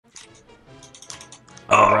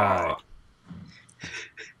All right.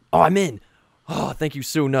 Oh, I'm in. Oh, thank you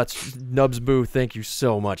so nuts, Nubs Boo. Thank you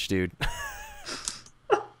so much, dude.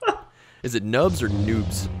 Is it Nubs or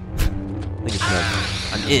Noobs? I think it's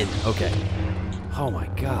Nubs. I'm in. Okay. Oh my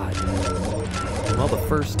god. Well, the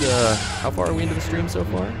first, how far are we into the stream so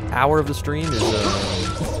far? Hour of the stream is,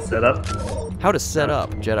 Set up. how to set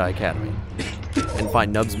up Jedi Academy. And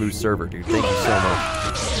find Nubs Moo's server, dude. Thank you so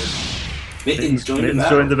much. Mittens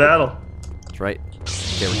joined the battle. That's right.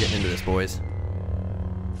 Okay, we're getting into this, boys.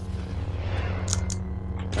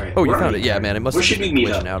 Right, Oh, you found it. Yeah, man, it must have been meet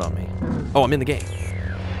glitching out on me. Oh, I'm in the game.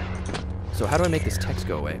 So how do I make this text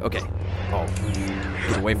go away? Okay. Oh,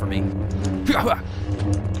 get away from me.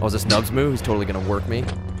 Oh, is this Nubs Moo? He's totally gonna work me.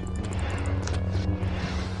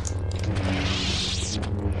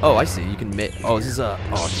 Oh, I see. You can make. Oh, this is a.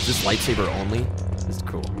 Oh, is this lightsaber only? This is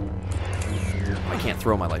cool. I can't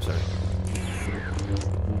throw my lightsaber.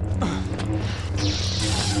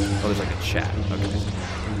 Oh, there's like a chat. Okay.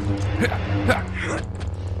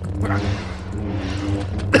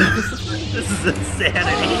 This is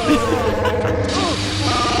insanity.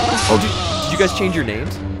 Oh, did you guys change your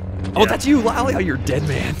names? Yeah. Oh, that's you, Lyle. Oh, you're dead,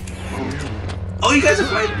 man. Oh, you guys are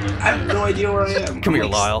fighting. I have no idea where I am. Come here,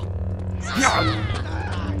 Lyle.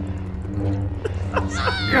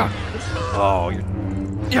 Yeah. Oh, you're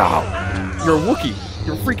a Wookiee.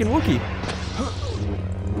 You're a freaking Wookiee.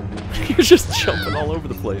 You're just jumping all over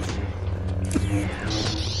the place.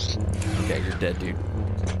 Okay, you're dead, dude.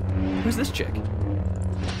 Who's this chick?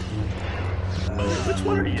 Which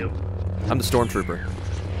one are you? I'm the stormtrooper.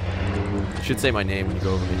 You should say my name when you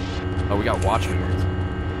go over me. Oh, we got Watchmen.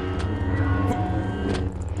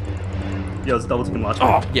 Yo, it's double spin Watchmen.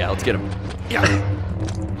 Oh, yeah, let's get him. Yeah.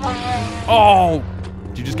 Oh!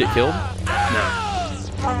 Did you just get killed? No.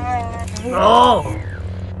 Oh!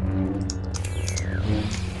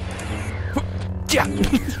 Yeah!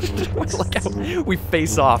 Like how we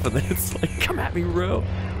face off and then it's like, come at me, bro.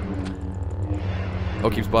 Oh,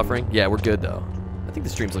 keeps buffering? Yeah, we're good though. I think the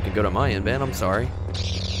stream's looking good on my end, man. I'm sorry.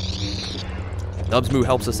 Nubs Moo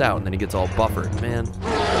helps us out and then he gets all buffered, man.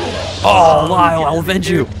 Oh, Lyle, I'll avenge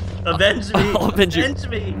you! Avenge me! I'll avenge you. Avenge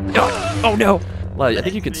me! Oh no! Lyle, I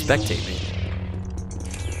think you can spectate me.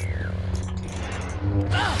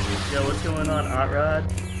 Yo, what's going on, Hot Rod?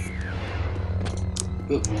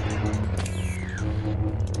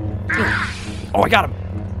 Oh, I got him!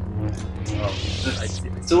 Oh, I see.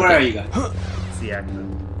 So where are you guys? See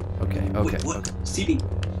action. Okay, Wait, okay, what? okay. CB?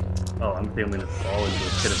 Oh, I'm feeling to fall into a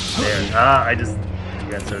pit of despair. Ah, I just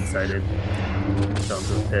got so excited. Fell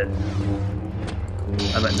into a pit.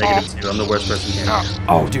 I'm at -2. I'm the worst person here.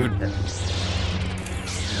 Oh, dude.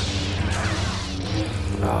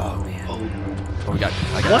 Oh, man. Oh, I got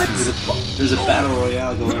What? There's a battle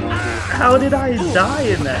royale going on here. How did I die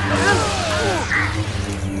in that?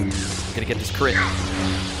 I'm gonna get this crit. Oh,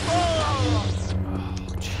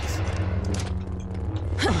 jeez.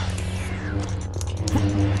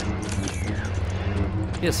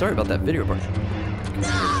 Yeah, sorry about that video part.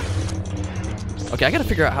 Okay, I gotta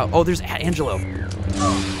figure out how. Oh, there's Angelo. Okay,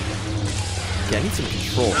 I need some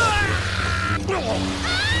control.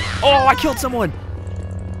 Oh, I killed someone!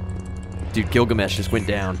 Dude, Gilgamesh just went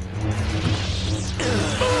down.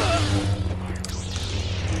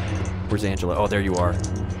 Where's Angelo? Oh, there you are.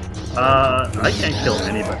 I can't kill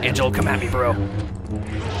anybody. Angelo, come at me, bro.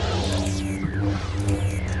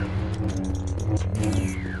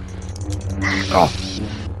 Oh.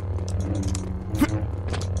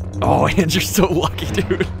 Oh, and you're so lucky,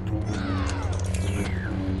 dude.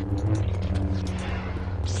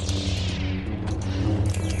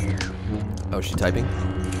 Oh, is she typing?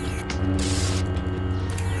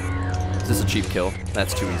 Is this a cheap kill?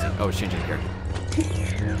 That's too easy. Oh, it's changing the character.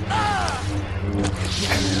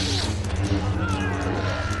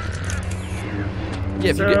 Yeah,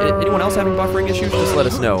 if you get, anyone else having buffering issues, just let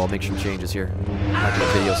us know. I'll make some changes here. Not the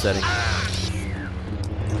video setting.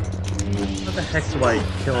 How the heck do I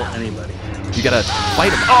kill anybody? You gotta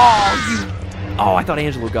fight him. Oh, you! Oh, I thought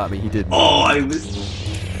Angelo got me. He did. Oh, I was.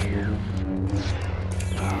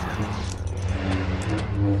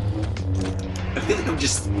 I feel like I'm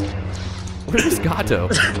just. Where's Gato?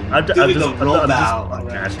 I'm just robot.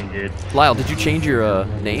 crashing, dude. Lyle, did you change your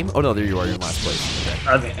name? Oh no, there you are. You're in last place.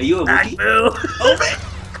 Okay. Are you a Wookiee? Oh, man.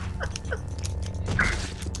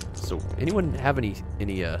 So, anyone have any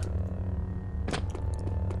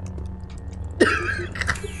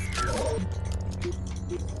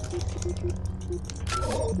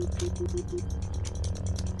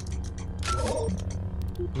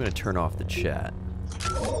I'm gonna turn off the chat.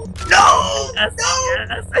 No! Yes, No!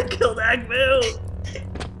 yes, I killed Agbu.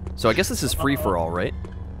 So I guess this is free for all, right?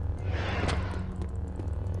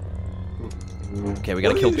 Okay, we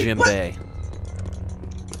gotta kill Jim Bay.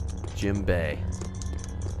 Jim Bay.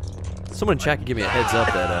 Someone in chat can give me a heads up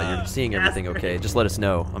that you're seeing everything okay. Just let us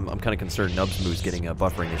know. I'm kind of concerned Nubsmoo's getting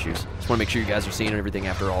buffering issues. Just want to make sure you guys are seeing everything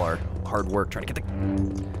after all our hard work trying to get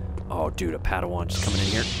the... Oh, dude, a Padawan just coming in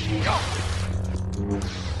here.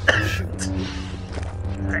 Shoot.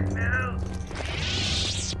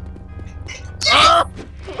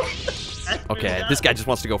 Okay, this guy just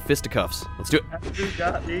wants to go fisticuffs. Let's do it. You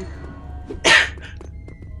got me.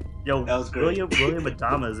 Yo, That was great. William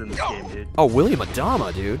Adama's in this game, dude. Oh, William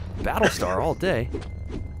Adama, dude. Battlestar all day.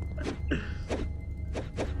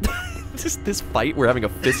 this fight, we're having a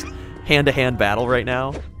hand-to-hand battle right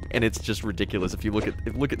now, and it's just ridiculous. If you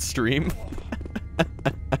look at stream,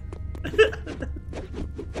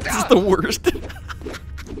 this is the worst.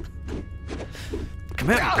 Come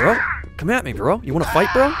at me, bro. Come at me, bro. You want to fight,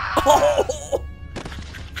 bro? Oh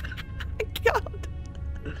my God.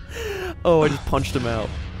 Oh, I just punched him out.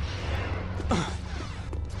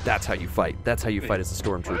 That's how you fight. That's how you fight as a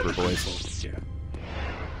stormtrooper, boys.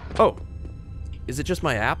 Oh, is it just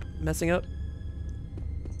my app messing up?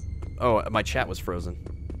 Oh, my chat was frozen.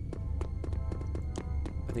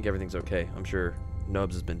 I think everything's okay. I'm sure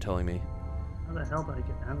Nubs has been telling me. How the hell did I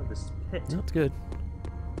get out of this pit? No, it's good.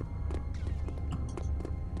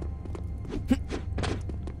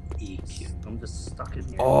 I'm just stuck in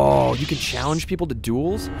here. Oh, you can challenge people to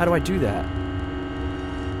duels? How do I do that?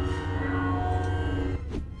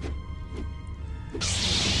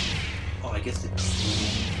 Oh, I guess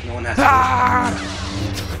no one has to.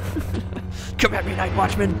 Come at me, Night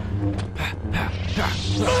Watchman!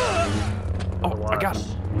 Oh, I got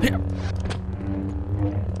him.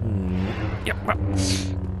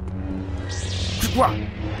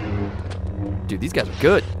 Dude, these guys are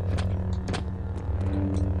good.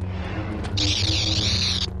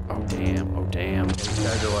 Oh, damn. Oh, damn. These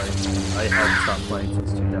guys are like, I haven't stopped playing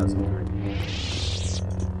since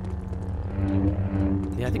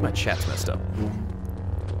 2003. Yeah, I think my chat's messed up.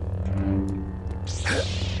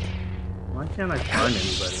 Why can't I find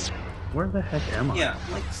anybody? Where the heck am I? Yeah,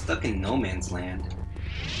 I'm like stuck in no man's land.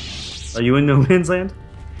 Are you in no man's land?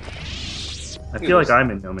 I feel like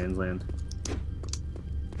I'm in no man's land.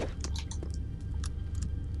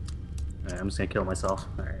 Alright, I'm just gonna kill myself.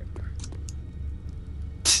 Alright.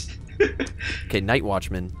 Okay, Night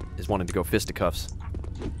Watchman is wanting to go fisticuffs.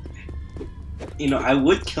 You know, I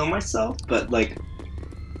would kill myself, but like,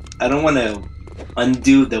 I don't want to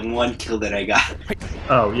undo the one kill that I got.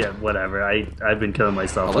 Oh yeah, whatever. I've been killing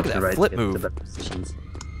myself. Oh, look at that right flip to get move. to better positions.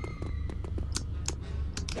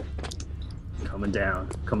 Coming down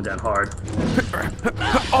hard.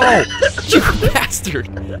 Oh, you bastard!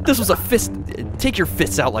 This was a fist. Take your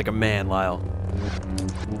fists out like a man, Lyle.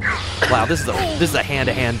 Wow, this is a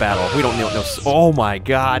hand-to-hand battle. We don't know. No, oh my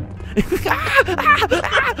God!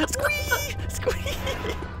 Squee! Squee!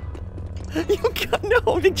 You got no!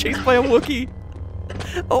 I'm being chased by a Wookiee.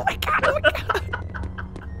 Oh my God! Oh my God!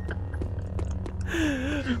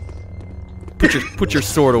 Put your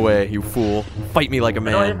sword away, you fool! Fight me like a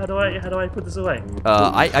man. How do I put this away?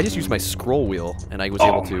 I just used my scroll wheel and I was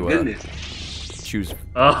able to choose.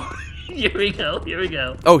 Oh, here we go. Here we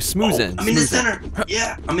go. Oh, Smooth's in. I'm in the Smooth's in. center.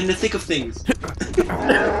 Yeah, I'm in the thick of things.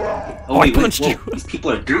 Oh, I punched you. These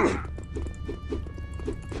people are dueling.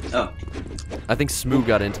 Oh. I think Smoo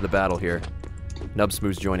got into the battle here. Nub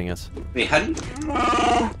Smoo's joining us. Wait, how do you...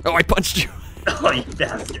 Oh, I punched you. Oh, you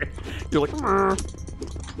bastard. You're like...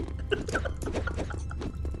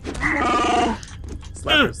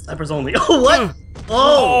 Slappers only. Oh, what?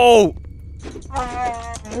 Oh!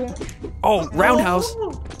 Oh, roundhouse.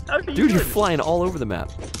 How are you Dude, you're doing? flying all over the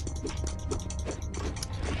map.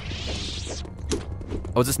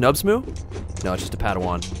 Oh, is this Nub Smoo? No, it's just a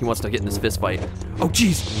Padawan. He wants to get in this fist fight. Oh,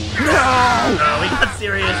 jeez. No! Oh, we got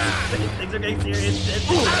serious. Things are getting serious.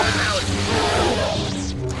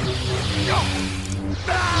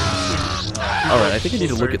 Alright, I think I need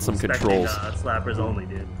to look at some controls. Slappers only,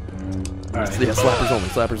 dude. Right. Yeah, slappers only,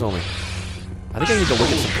 slappers only. I think I need to look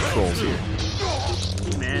at some controls here.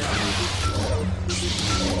 Man.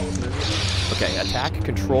 Okay, attack,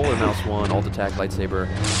 control, or mouse 1, alt attack, lightsaber.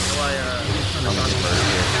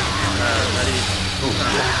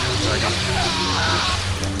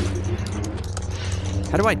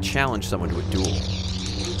 How do I challenge someone to a duel?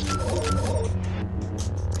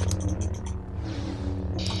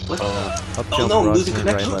 What? Up, Oh, jump, no, run, losing turn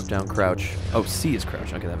right, connection? left, down, crouch. Oh, C is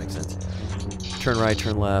crouch. Okay, that makes sense. Turn right,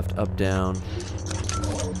 turn left, up, down.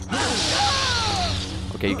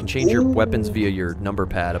 Okay, you can change your weapons via your number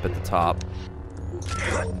pad up at the top.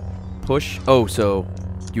 Push. Oh, so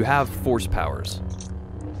you have force powers.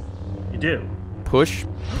 You do. Push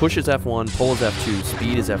is F1, pull is F2,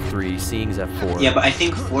 speed is F3, seeing is F4. Yeah, but I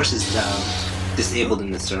think force is disabled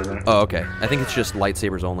in this server. Oh, okay. I think it's just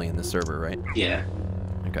lightsabers only in this server, right? Yeah.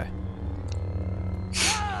 Okay.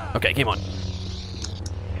 Okay, game on.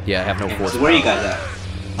 Yeah, I have no force. So where you guys at?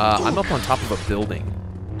 I'm up on top of a building.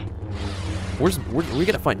 Where we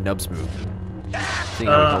gotta find Nubsmooth?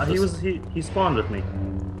 He spawned with me.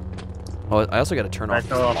 Oh, I also gotta turn I off.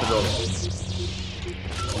 fell off the building.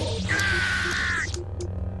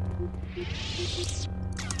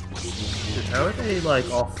 Dude, how are they like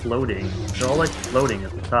all floating? They're all like floating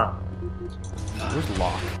at the top. Where's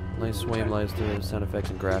Locke? Nice swim, lives to sound effects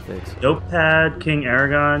and graphics. Notepad, King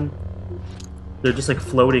Aragon. They're just like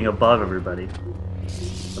floating above everybody.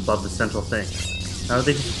 Above the central thing. How are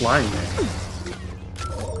they just flying there?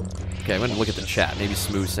 Okay, I'm gonna look at the chat. Maybe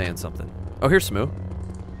Smooth's saying something. Oh, here's Smooth.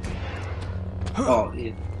 Oh,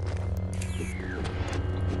 yeah.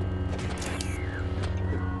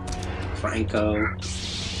 Franco.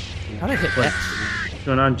 How'd I hit What? X? What's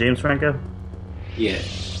going on, James Franco? Yeah.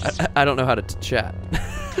 I don't know how to chat.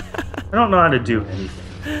 I don't know how to do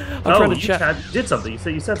anything. I'm trying to you chat. did something.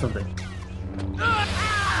 You said something.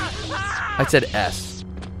 I said S.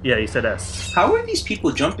 Yeah, you said S. How are these people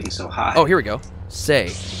jumping so high? Oh, here we go.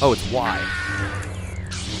 Say. Oh, it's Y.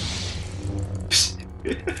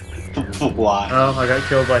 Why? Oh, I got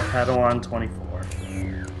killed by Padawan 24.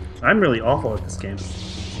 I'm really awful at this game.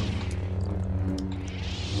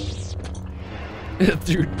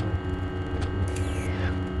 Dude.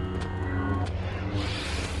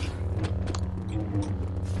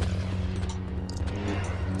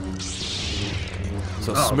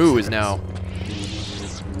 So Oh, Smooth is now.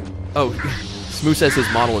 Oh, Smooth says his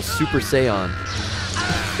model is Super Saiyan.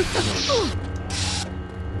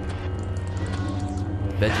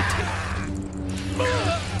 Vegetate.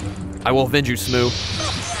 I will avenge you, Smooth.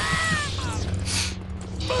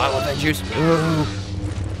 I will avenge you, Smooth.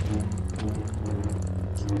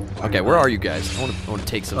 Okay, where are you guys? I want to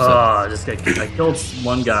take some stuff. I killed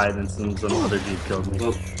one guy, then some other dude killed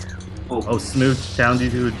me. Oh, Smooth challenged you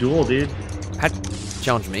to a duel, dude.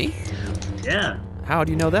 Challenge me? Yeah, How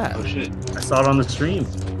do you know that? oh shit. I saw it on the stream.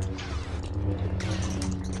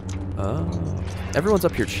 Oh. Everyone's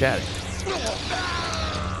up here chatting.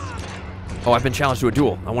 Oh, I've been challenged to a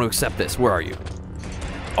duel. I want to accept this. Where are you?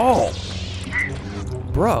 Oh!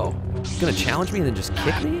 Bro, you gonna challenge me and then just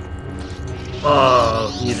kick me? Oh,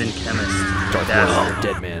 heathen chemist. Darth Bastard.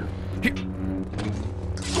 Vader, dead man.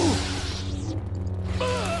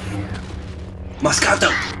 Moscato!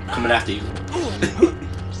 Coming after you.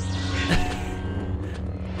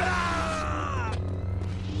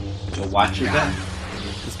 So watch your back.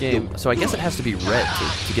 This game, so I guess it has to be red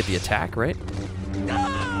to get the attack, right?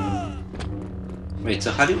 Wait,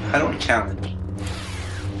 so how do I challenge?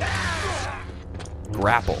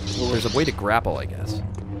 Grapple. There's a way to grapple, I guess.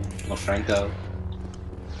 Well, Franco.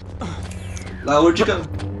 Oh, where'd you go?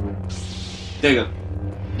 There you go.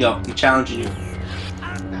 Yo, I'm challenging you.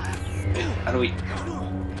 How do we...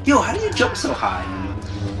 Yo, how do you jump so high?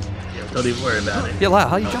 Yeah, don't even worry about it. Yeah, Lau,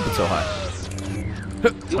 how are you jumping so high?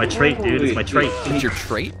 It's my trait, dude. It's my trait. It's your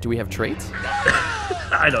trait? Do we have traits?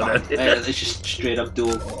 I don't know. It's just straight up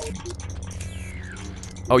duel.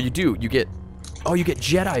 Oh, you do. You get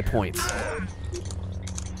Jedi points.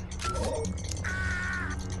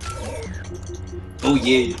 Oh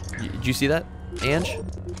yeah. Did you see that, Ange?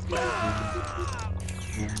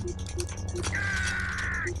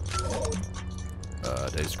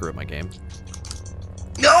 Did I screw up my game?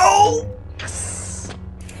 No!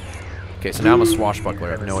 Okay, so now I'm a swashbuckler.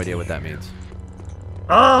 I have no idea what that means.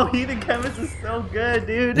 Oh, heathen chemist is so good,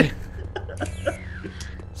 dude.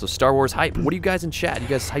 So Star Wars hype. What are you guys in chat? You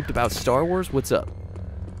guys hyped about Star Wars? What's up?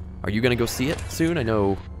 Are you gonna go see it soon? I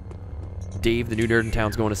know Dave, the new nerd in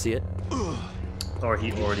town's going to see it. Or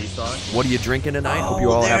he already saw it. What are you drinking tonight? Hope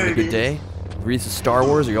you all having a good day. Read the Star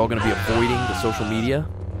Wars. Are you all gonna be avoiding the social media?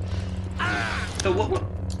 So what?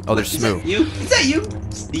 Oh, there's Smooth. You? Is that you?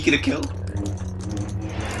 Sneaking a kill?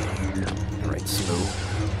 All right,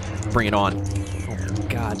 Smooth. Bring it on. Oh my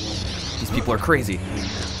God, these people are crazy.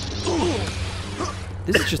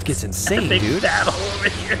 This just gets insane, Big dude. battle over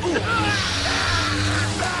here.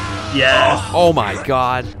 Yes, Oh my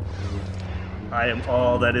God. I am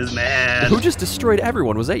all that is man. Who just destroyed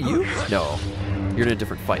everyone? Was that you? No, you're in a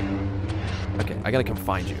different fight. Okay, I gotta come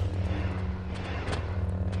find you.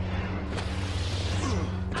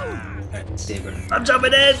 Saber. I'm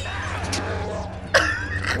jumping in.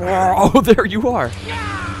 Oh, there you are.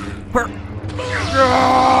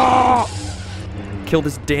 Kill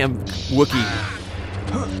this damn Wookiee.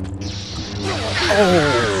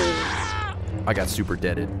 Oh, I got super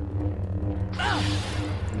deaded.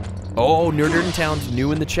 Oh, Nerd in Town's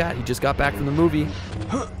new in the chat. He just got back from the movie.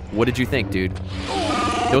 What did you think, dude?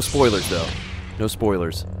 No spoilers, though. No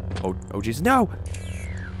spoilers. Oh, jeez, no!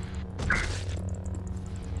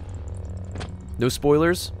 No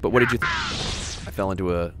spoilers, but what did you think? I fell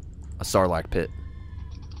into a Sarlacc pit.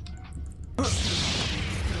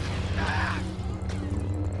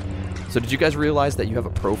 So did you guys realize that you have a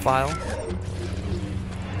profile?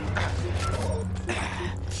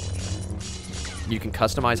 You can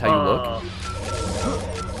customize how you look.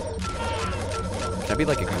 Can I be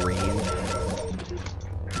like a green?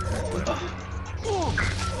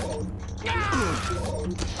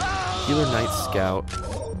 Healer Knight Scout.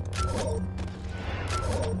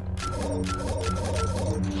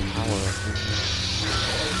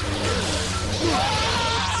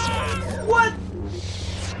 What?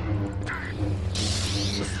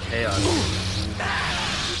 Just chaos.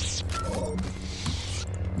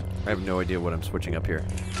 I have no idea what I'm switching up here.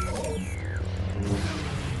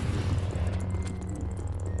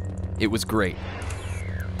 It was great.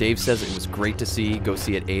 Dave says it was great to see. Go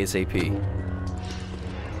see it ASAP.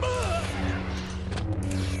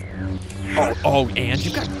 Oh, and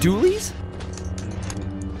you got dualies?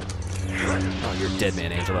 Oh, you're a dead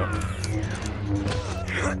man, Angelo.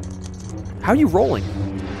 How are you rolling?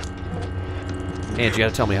 And you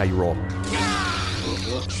gotta tell me how you roll.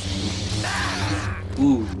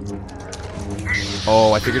 Ooh.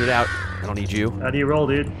 Oh, I figured it out. I don't need you. How do you roll,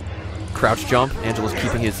 dude? Crouch jump. Angelo's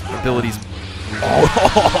keeping his abilities.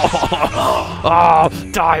 Oh,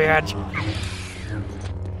 die, Ange!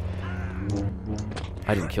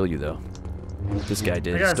 I didn't kill you, though. This guy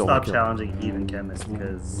did. I gotta Stole my stop kill. challenging Heathen Chemist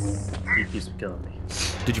because he keeps killing me.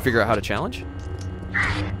 Did you figure out how to challenge?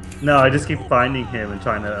 No, I just keep finding him and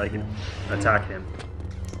trying to like attack him.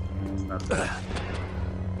 That's it.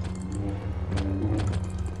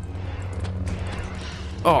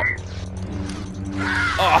 Oh.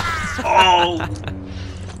 Oh. Oh.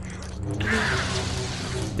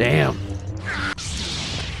 Damn.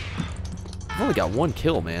 I've only got one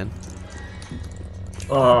kill, man.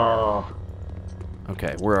 Oh.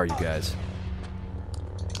 Okay, where are you guys?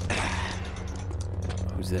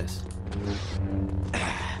 Who's this?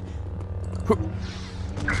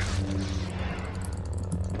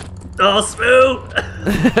 Oh,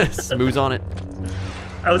 Smooth! Smooth's on it.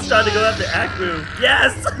 I was trying to go after Akru.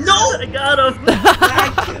 Yes! No! I got him!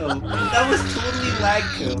 Lag kill. That was totally lag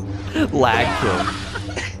kill. Lag kill.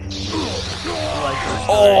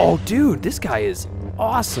 Oh, dude, this guy is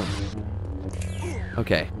awesome.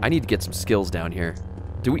 Okay, I need to get some skills down here.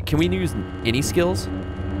 Can we use any skills?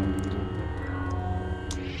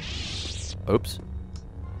 Oops.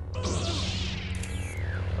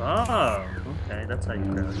 Oh, okay, that's how you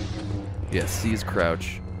crouch. Yeah, C is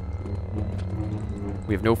crouch.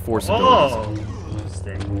 We have no force abilities. Oh!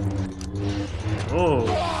 Interesting. Oh,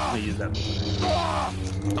 let me use that move.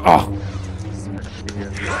 Oh!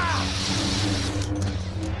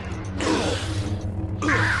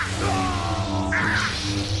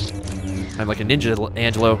 I'm like a ninja,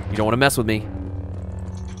 Angelo. You don't want to mess with me.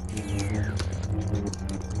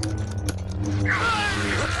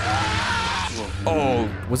 Oh,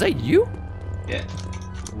 was that you? Yeah.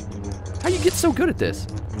 How you get so good at this?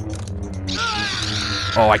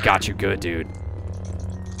 Oh, I got you good, dude.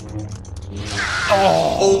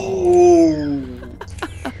 Oh.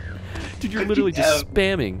 Dude, you're literally just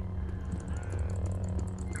spamming.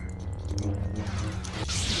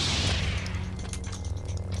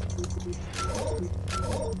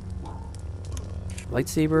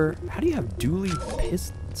 Lightsaber, how do you have dually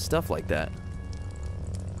pissed stuff like that?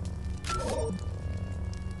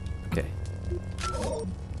 Okay.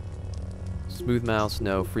 Smooth mouse,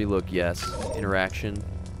 no. Free look, yes. Interaction.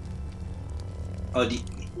 Oh,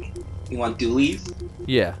 you want dualies?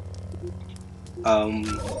 Yeah.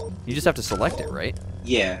 You just have to select it, right?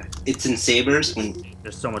 Yeah. It's in sabers when.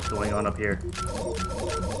 There's so much going on up here.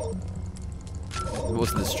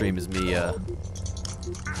 Most of the stream is me,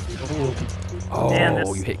 Ooh. Oh, Man,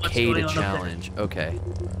 there's you hit so much K to going on up there. challenge. Okay.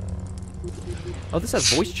 Oh, this has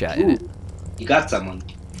voice chat in it. You got someone.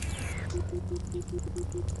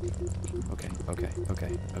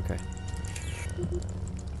 Okay.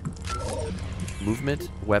 Movement,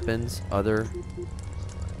 weapons, other.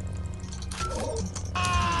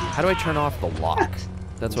 How do I turn off the lock?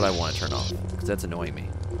 That's what I want to turn off, because that's annoying me.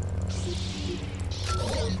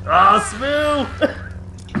 Oh, Smooth!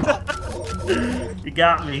 You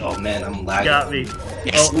got me. Oh man, I'm You lagging. got me.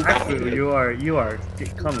 Yes, Oh, you got me. Akru, you are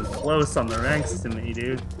coming close on the ranks to me,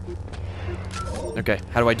 dude. Okay,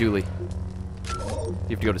 how do I dually?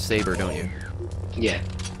 You have to go to Saber, don't you? Yeah.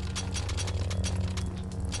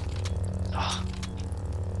 Oh.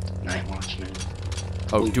 Night Watchman.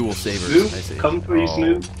 Oh, dual sabers. Smooth, I see. come for you,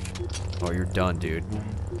 Smooth. Oh, you're done, dude.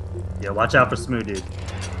 Yeah, watch out for Smooth, dude.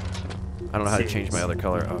 I don't know how to change my other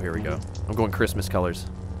color. Oh, here we go. I'm going Christmas colors.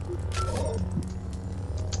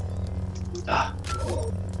 Ah.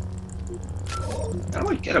 How do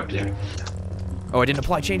I get up there? Oh, I didn't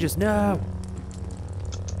apply changes. No.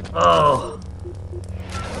 Oh.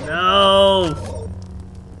 No.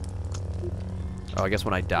 Oh, I guess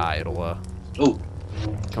when I die, it'll Oh.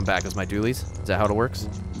 come back as my dualies. Is that how it works?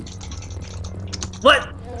 What?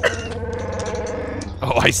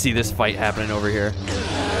 Oh, I see this fight happening over here.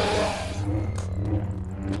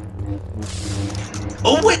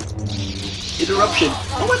 Oh, what? Interruption.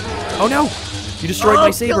 Oh, what? Oh no! You destroyed my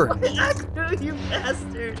saber. Kill my actor, you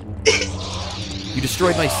bastard. You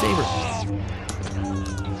destroyed my saber.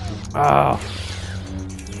 Ah.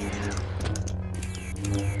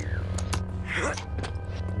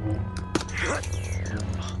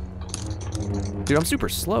 Dude, I'm super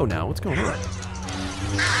slow now. What's going on?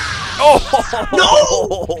 Oh!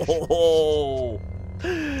 No!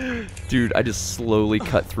 Dude, I just slowly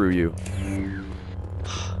cut through you.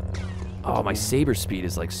 Oh, my saber speed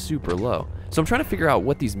is like super low. So I'm trying to figure out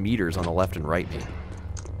what these meters on the left and right mean.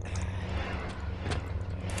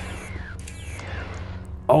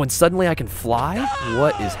 Oh, and suddenly I can fly?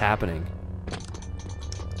 What is happening?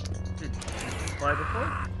 Fly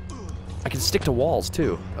before? I can stick to walls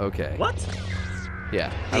too. Okay. What?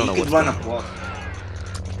 Yeah, I don't know you what's could run going up on. wall.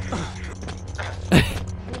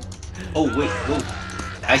 Oh wait, whoa!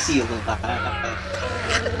 I see a little.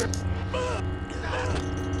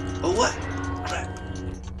 Oh what? Crap!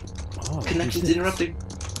 Oh, who's Connections this? interrupted.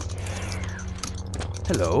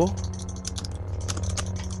 Hello.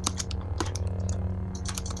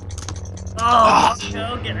 Oh,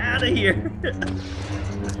 no, get out of here.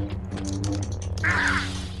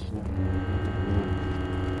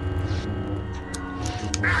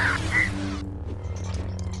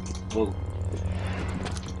 Whoa!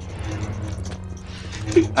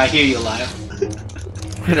 I hear you laugh.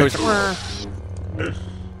 And it was,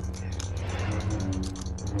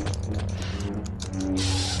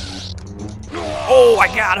 oh, I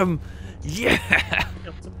got him! Yeah!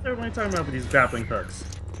 What's everybody talking about with these grappling hooks?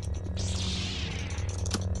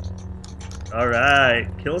 Alright,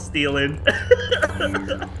 kill stealing.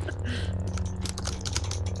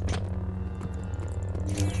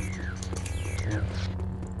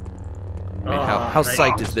 I mean, how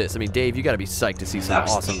psyched is this? I mean, Dave, you gotta be psyched to see some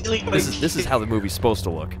awesome. This is how the movie's supposed to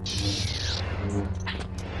look.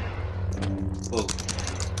 Whoa!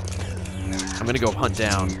 I'm gonna go hunt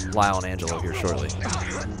down Lyle and Angelo here shortly.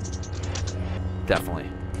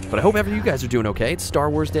 Definitely. But I hope you guys are doing okay. It's Star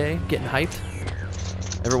Wars Day, getting hyped.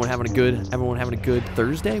 Everyone having a good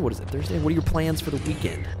Thursday? What is it, Thursday? What are your plans for the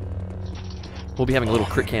weekend? We'll be having a little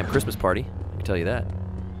Crit Camp Christmas party. I can tell you that.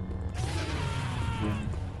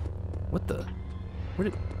 What the? Where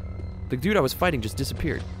did... The dude I was fighting just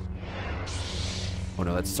disappeared. Oh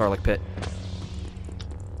no, that's Sarlacc Pit.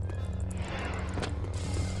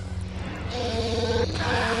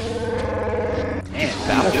 Man,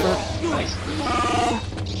 Battlefront? nice.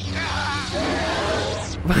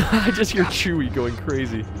 I just hear Chewie going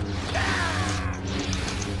crazy.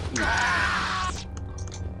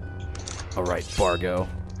 Alright, Bargo.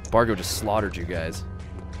 Bargo just slaughtered you guys.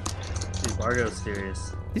 Dude, Bargo's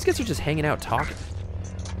serious. These guys are just hanging out talking.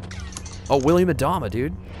 Oh, William Adama,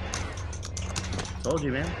 dude. Told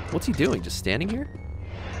you, man. What's he doing? Just standing here?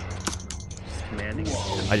 Just commanding.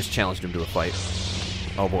 I just challenged him to a fight.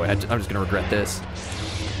 Oh boy, I'm just gonna regret this.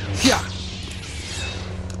 Yeah.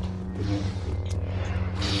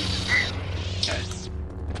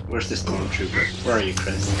 Where's this stormtrooper? Where are you,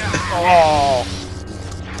 Chris? Oh.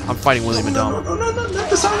 I'm fighting William Adama. No, not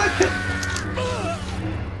the Sarlacc Pit.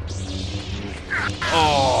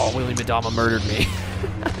 Oh, William Adama murdered me.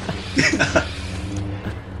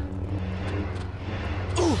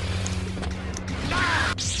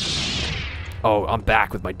 Oh, I'm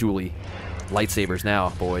back with my dually lightsabers now,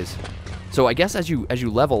 boys. So I guess as you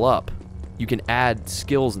level up, you can add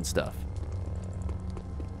skills and stuff.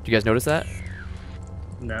 Do you guys notice that?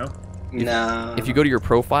 No. No. If you go to your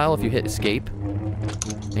profile, if you hit escape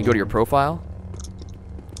and go to your profile,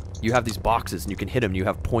 you have these boxes and you can hit them and you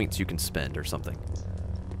have points you can spend or something.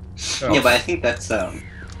 Oh. Yeah, but I think that's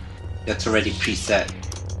already preset.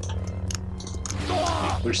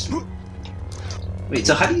 Wait,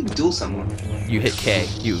 so how do you duel someone? You hit K.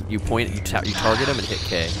 You point, you target them and hit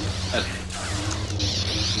K. Okay.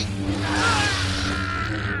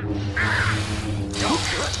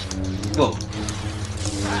 Whoa.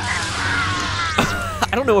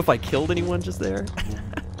 I don't know if I killed anyone just there.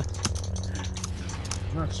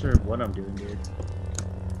 I'm not sure what I'm doing, dude.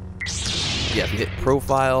 Yeah, if you hit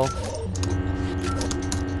profile,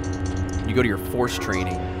 you go to your force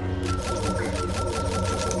training.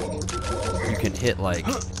 You can hit like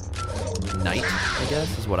knight, I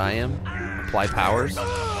guess, is what I am. Apply powers.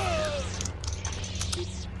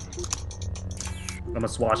 I'm a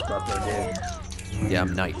swashbuckler, dude. Yeah,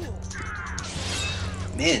 I'm knight.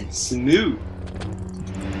 Man, smooth.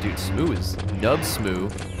 Dude, Smoo is Nub Smoo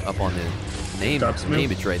up on the name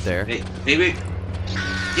image right there. Hey, baby.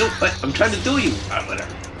 Yo, what? I'm trying to do you. Alright,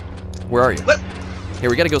 whatever. Where are you? What? Here,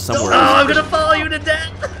 we gotta go somewhere. Oh, I'm gonna follow you to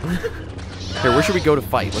death! Here, where should we go to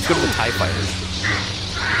fight? Let's go to the TIE Fighters.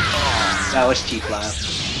 That was cheap, laugh.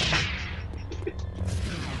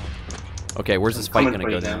 Okay, where's this fight Coming gonna for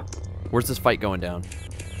go you down? now. Where's this fight going down?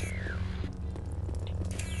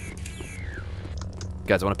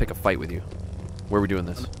 Guys, I want to pick a fight with you. Where are we doing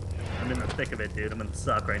this? I'm in the thick of it, dude. I'm gonna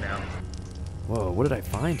suck right now. Whoa, what did I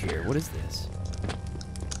find here? What is this?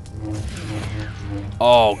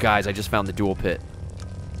 Oh, guys, I just found the dual pit.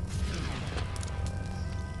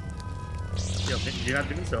 Yo, you're not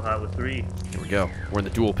doing so hot with 3. Here we go. We're in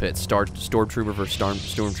the dual pit. Stormtrooper versus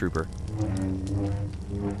Stormtrooper.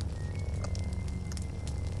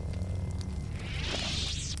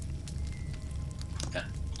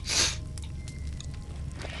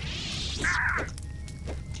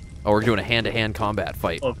 Oh, we're doing a hand-to-hand combat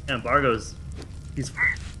fight. Oh, man, Bargo's... He's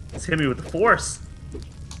hit me with the Force.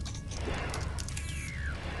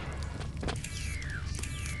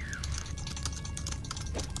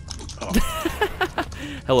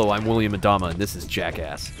 Hello, I'm William Adama, and this is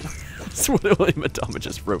Jackass. That's what William Adama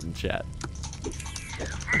just wrote in chat.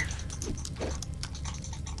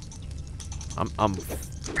 I'm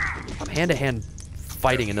hand-to-hand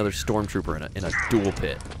fighting another stormtrooper in a dual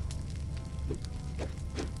pit.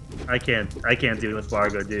 I can't deal with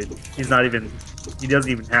Bargo, dude. He's not even... He doesn't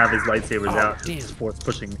even have his lightsabers out. Damn. His Force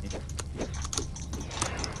pushing me.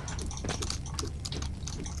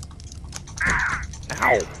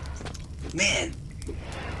 Ow! Man.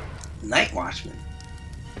 Night Watchman.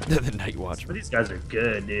 The Night But Watchman. these guys are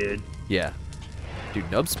good, dude. Yeah. Dude,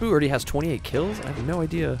 Nubspoo already has 28 kills? I have no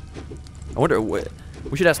idea. I wonder what...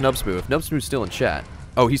 We should ask Nubspoo. If Nubspoo's still in chat...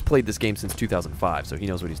 Oh, he's played this game since 2005, so he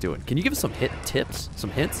knows what he's doing. Can you give us some tips? Some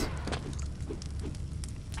hints?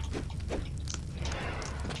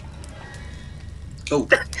 Oh.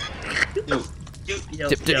 Yo. Yo,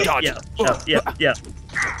 Tip, yo, dodge. yeah.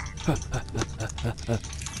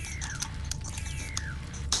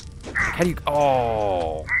 How do you...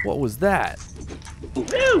 Oh, what was that?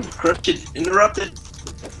 Woo! Corruption interrupted.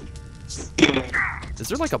 Is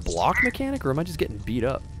there like a block mechanic, or am I just getting beat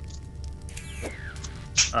up?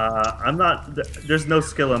 I'm not... There's no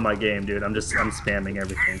skill in my game, dude. I'm spamming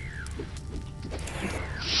everything.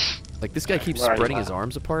 Like, this guy keeps Where are you spreading at? his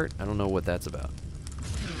arms apart? I don't know what that's about.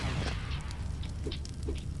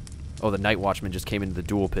 Oh, the Night Watchman just came into the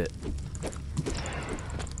dual pit.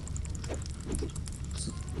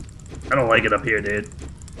 I don't like it up here, dude.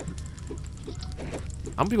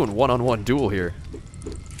 I'm doing one-on-one duel here.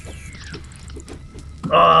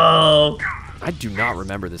 Oh! I do not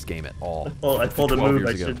remember this game at all. Well, I pulled a 12 move I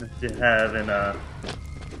years ago. shouldn't have,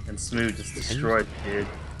 and Smooth just destroyed me, dude.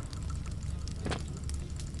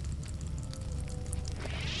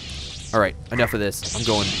 Alright, enough of this. I'm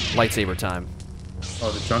going lightsaber time.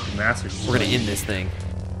 Oh, the Drunken Master. We're gonna end this thing.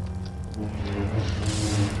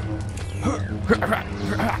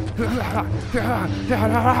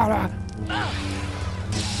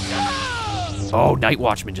 Oh, Night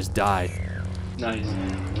Watchman just died. Nice.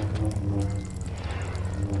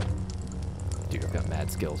 Dude, I've got mad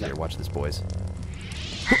skills here. Watch this, boys.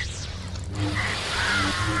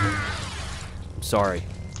 I'm sorry.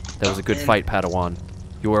 That was a good fight, Padawan.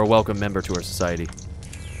 You are a welcome member to our society.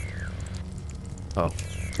 Oh.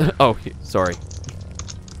 Oh, sorry.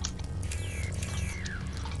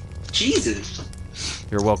 Jesus.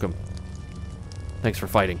 You're welcome. Thanks for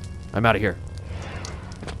fighting. I'm out of here.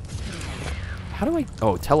 How do I...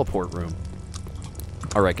 Oh, teleport room.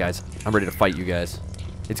 Alright, guys. I'm ready to fight you guys.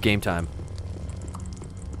 It's game time.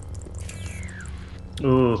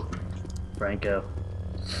 Ooh. Franco.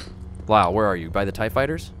 Lyle, where are you? By the TIE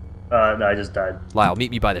Fighters? No, I just died. Lyle,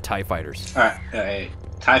 meet me by the TIE Fighters. Alright,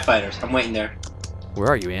 TIE Fighters. I'm waiting there. Where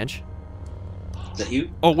are you, Ange? Is that you?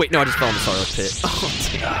 Oh, wait, no, I just fell in the Sarlacc pit. Oh,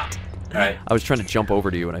 damn Ah. it. Alright. I was trying to jump over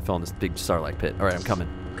to you and I fell in this big Sarlacc pit. Alright, I'm coming.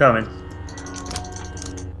 Coming.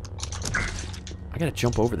 I gotta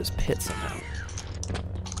jump over this pit somehow.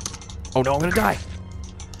 Oh no, I'm gonna die!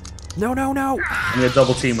 No, no, no! I'm gonna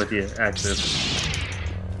double team with you, actually.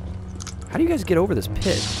 How do you guys get over this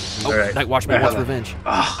pit? Oh, Alright. Night Watchman wants Alright. revenge.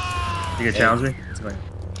 Ah. You gonna challenge me? It's fine.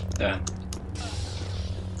 Yeah.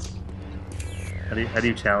 How do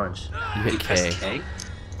you challenge? You hit press K. K?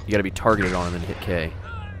 You gotta be targeted on him and hit K.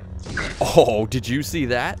 Oh, did you see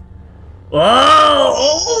that? Whoa!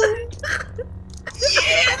 Oh!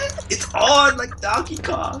 Yeah! It's on like Donkey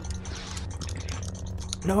Kong.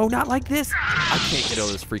 No, not like this. I can't get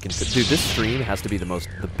over this freaking... Dude, this stream has to be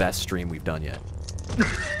the best stream we've done yet.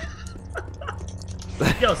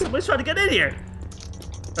 Yo, somebody's trying to get in here.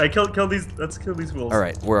 Alright, kill these. Let's kill these fools.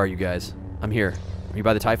 Alright, where are you guys? I'm here. Are you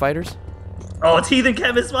by the TIE fighters? Oh, it's Heathen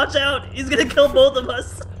Chemist. Watch out. He's gonna kill both of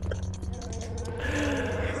us.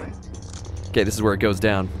 Okay, this is where it goes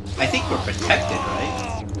down. I think we're protected,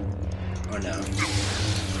 right? Or no?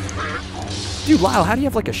 Dude, Lyle, how do you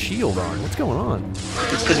have like a shield on? What's going on?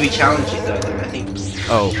 It's because we challenged each other, I think.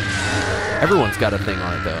 Oh, everyone's got a thing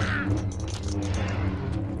on it though.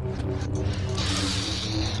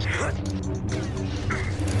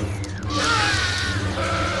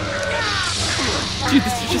 Dude,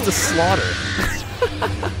 this is just a slaughter.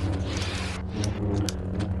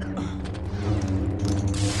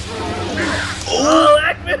 Oh,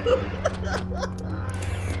 Ackman!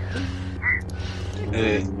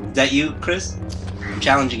 Is that you, Chris? I'm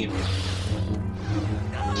challenging you.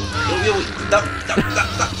 Yo, stop.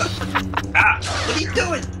 Ah, what are you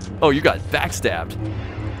doing? Oh, you got backstabbed.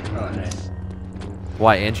 Oh, nice.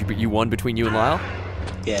 Why, Angie, you won between you and Lyle?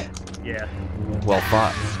 Yeah. Yeah. Well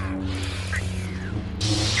fought.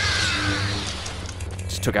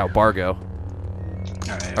 Just took out Bargo.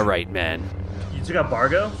 Alright, man. You took out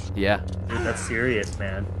Bargo? Yeah. Dude, that's serious,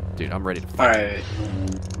 man. Dude, I'm ready to fight. Alright.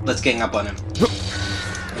 Let's gang up on him.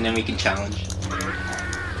 And then we can challenge.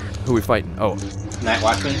 Who are we fighting? Oh. Night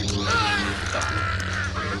Watchman?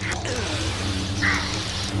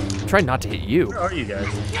 I'm trying not to hit you. Where are you guys?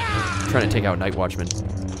 I'm trying to take out Night Watchman.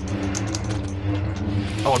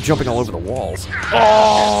 Oh, I'm jumping all over the walls.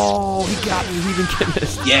 Oh, he got me, Heathen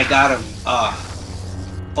Chemist. Yeah, got him.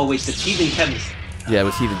 Oh, wait, the Heathen Chemist. Yeah, it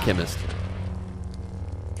was Heathen Chemist.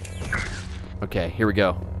 Okay, here we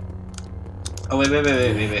go. Oh, wait.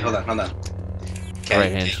 Hold on. Okay,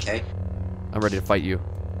 Right hand. okay. I'm ready to fight you.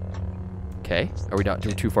 Okay, are we not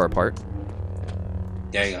too far apart?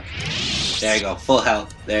 There you go. Full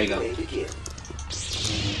health. There you go.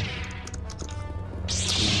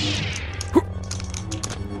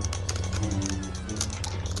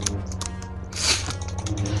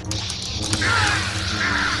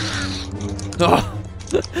 Oh,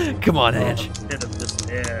 come on, Edge. Hit him just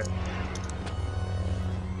there.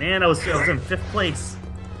 Man, I was in 5th place.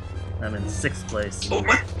 I'm in 6th place. Oh,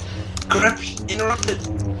 what? Interrupted.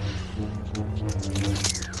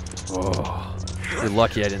 Oh, you're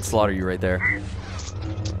lucky I didn't slaughter you right there.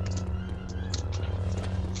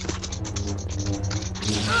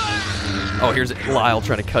 Oh, here's Lyle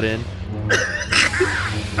trying to cut in.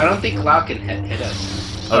 I don't think Lau can hit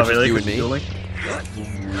us. Oh, just really? you and me? Dueling?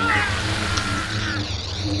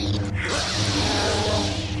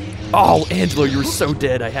 Oh, Angelo, you were so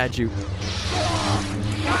dead. I had you.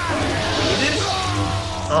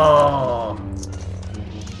 Oh.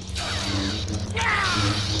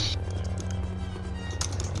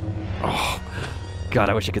 Oh, God,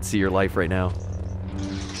 I wish I could see your life right now.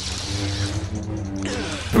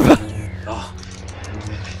 Oh.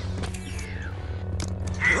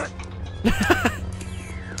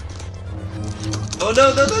 Oh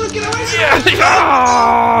no, get away!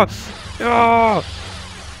 Yeah! Oh!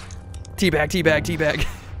 Teabag.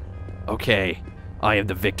 Okay, I am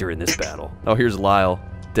the victor in this battle. Oh, here's Lyle.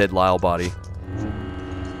 Dead Lyle body.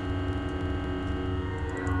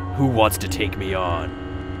 Who wants to take me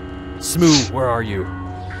on? Smooth, where are you?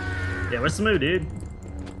 Yeah, where's Smoo, dude?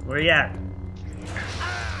 Where you at?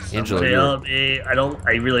 Angelo, Somebody you're... help me.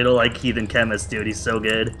 I really don't like Heathen Chemist, dude. He's so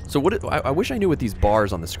good. So what? I wish I knew what these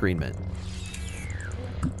bars on the screen meant.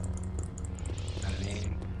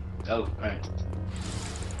 Oh, alright.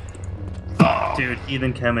 Dude,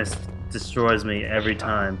 Heathen Chemist destroys me every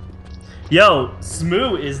time. Yo,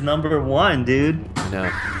 Smoo is #1, dude. I know.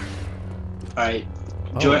 Alright.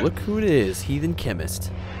 Oh, look who it is. Heathen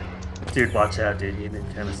Chemist. Dude, watch out, dude. Heathen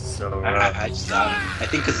Chemist is so rough. I just got him. I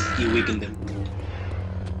think because you weakened him.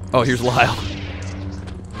 Oh, here's Lyle.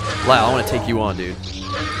 Lyle, I want to take you on, dude.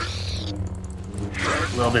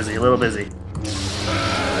 A little busy.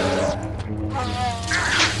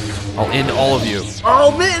 I'll end all of you.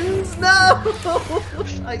 Oh, Mittens! No!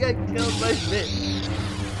 I got killed by Mittens.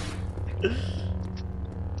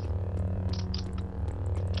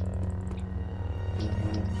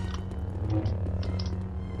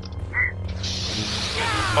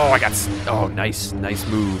 Oh, I got... Oh, nice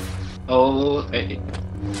move. Oh, hey.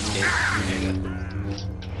 Okay, there you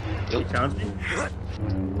go. You challenge me?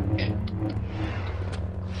 Okay.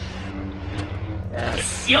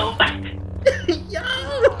 Yes. Yo! Yo!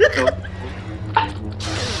 Go.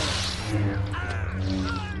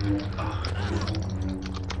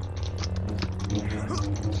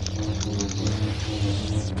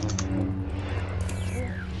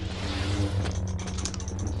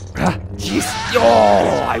 Ah, jeez.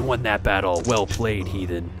 Oh, I won that battle. Well played,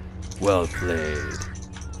 heathen. Well played.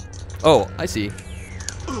 Oh, I see.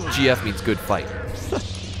 GF means good fight.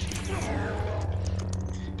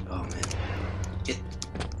 Oh man. Get.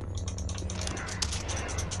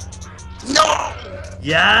 No!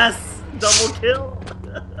 Yes! Double kill!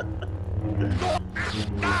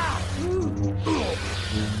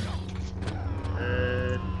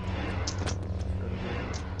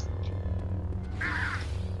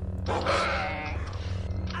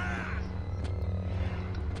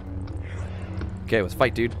 Okay, let's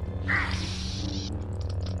fight, dude.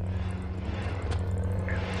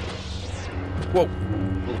 Whoa.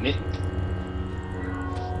 Oh, man.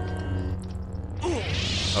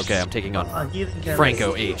 Okay, I'm taking on Heathen can't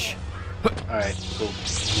Franco miss. H. Alright, cool.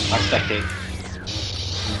 I'll spectate.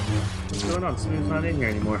 What's going on? Smooth's not in here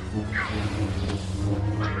anymore.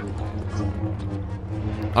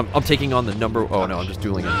 I'm taking on the number. Oh no, I'm just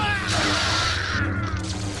dueling him.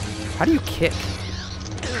 How do you kick?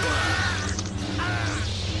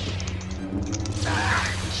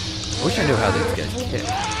 I wish I knew how these guys kick.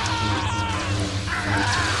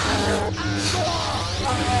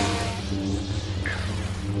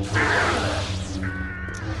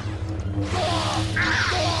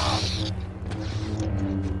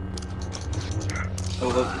 Oh,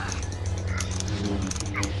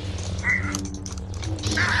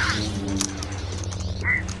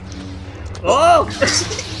 Oh!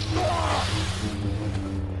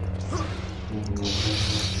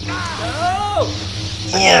 No!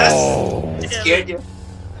 yes! Oh. It scared you.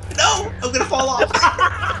 No! I'm gonna fall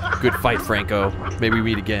off! Good fight, Franco. Maybe we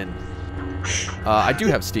meet again. I do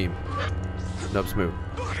have Steam. Nubs move.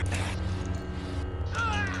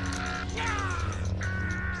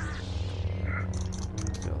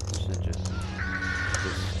 So,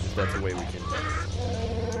 if that's a way we can.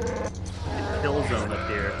 Kill zone up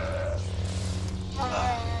here.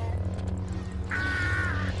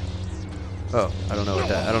 Oh, I don't know what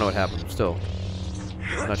that. I don't know what happened. Still,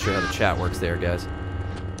 I'm not sure how the chat works there, guys.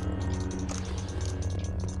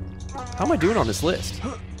 How am I doing on this list?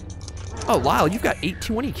 Oh, Lyle, you've got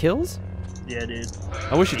 820 kills? Yeah, dude.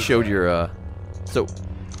 I wish it showed your, so...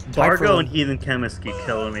 Bargo and Heathen Chemist keep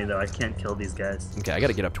killing me, though. I can't kill these guys. Okay, I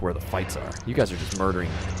gotta get up to where the fights are. You guys are just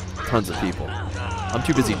murdering tons of people. I'm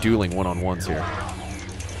too busy dueling one-on-ones here.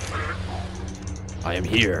 I am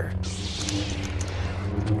here.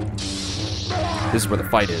 This is where the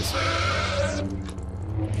fight is.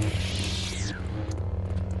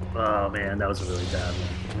 Oh, man, that was a really bad one.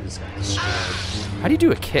 I just got destroyed. How do you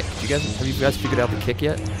do a kick? Have you guys figured out the kick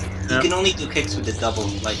yet? You can only do kicks with the double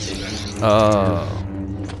lightsaber. Oh.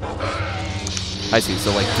 I see,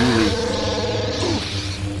 so like dually...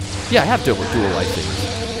 Yeah, I have dual lightsabers.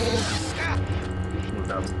 I'm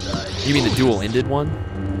about to die. You mean the dual-ended one?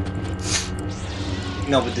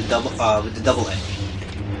 No, with the double edge.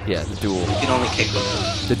 Yeah, the dual... You can only kick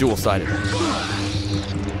with The dual-sided one.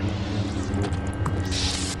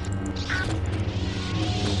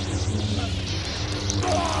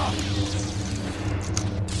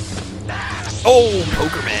 Oh,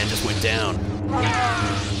 Poker Man just went down.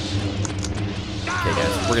 Okay,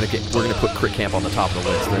 guys, we're gonna put Crit Camp on the top of the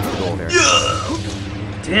list. That's the goal here.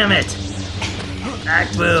 Damn it!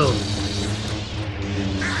 Akbu!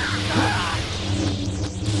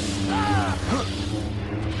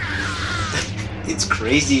 It's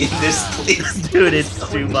crazy in this place. Dude,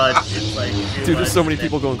 it's too much. It's like Dude, there's so many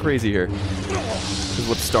people going crazy here. This is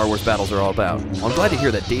what Star Wars battles are all about. Well, I'm glad to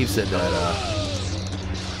hear that Dave said that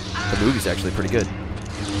the movie's actually pretty good.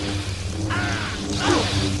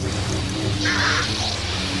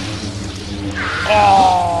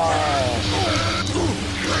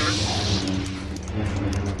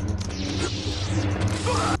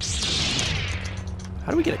 How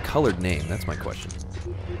do we get a colored name? That's my question.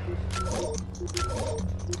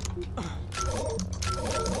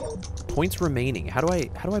 Points remaining. How do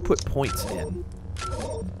I put points in?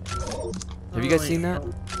 Have you guys seen that?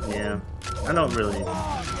 Yeah. I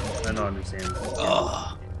don't understand.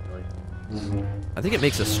 Oh. I think it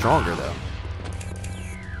makes us stronger though.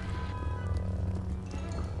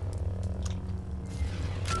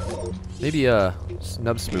 Maybe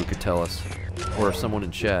Snubsmoo could tell us, or someone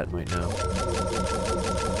in chat might know.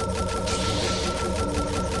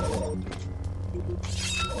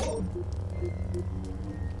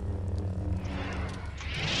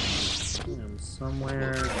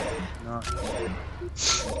 somewhere. Not.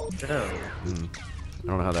 Oh. I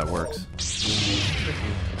don't know how that works.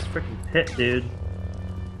 It's freaking pit, dude.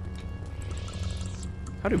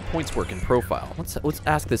 How do points work in profile? Let's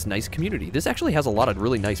ask this nice community. This actually has a lot of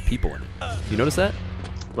really nice people in it. You notice that?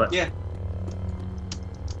 What? Yeah.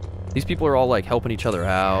 These people are all like helping each other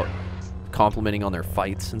out, complimenting on their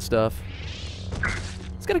fights and stuff.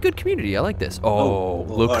 It's got a good community. I like this. Oh,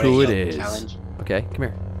 look who it is. Challenge. Okay, come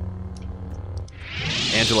here.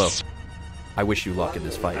 Angelo, I wish you luck in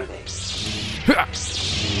this fight.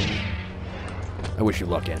 I wish you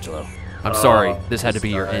luck, Angelo. I'm sorry. This had to be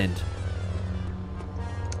your end.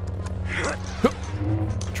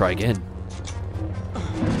 Try again.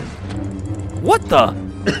 What the?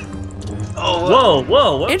 Oh,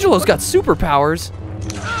 whoa! What? Angelo's got superpowers.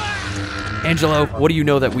 Angelo, what do you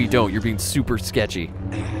know that we don't? You're being super sketchy.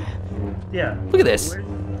 Yeah. Look at this.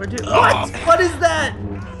 What? What is that?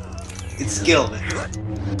 It's skill.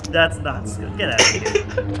 That's not skill. Get out of here.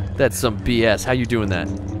 That's some BS. How you doing that?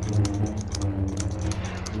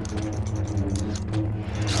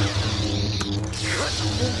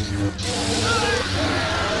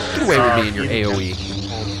 Get away with me and your AoE.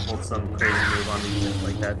 Hold some crazy move on me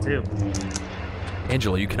like that too.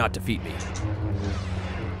 Angelo, you cannot defeat me.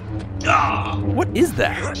 Ah. What is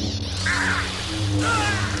that?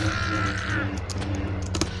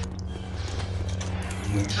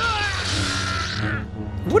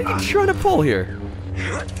 What are you trying to pull here?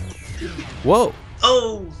 Whoa.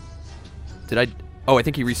 Oh. Did I? Oh, I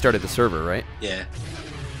think he restarted the server, right? Yeah.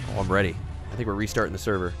 Oh, I'm ready. I think we're restarting the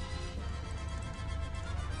server.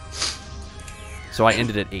 So I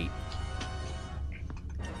ended at 8.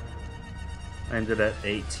 I ended at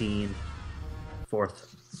 18. Fourth.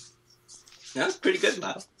 That's pretty good,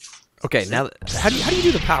 Miles. Okay, now how do you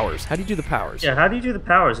do the powers? How do you do the powers? Yeah, how do you do the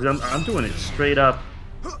powers? 'Cause I'm doing it straight up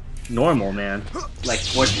normal, man. Like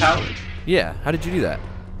force power. Yeah, how did you do that?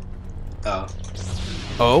 Oh.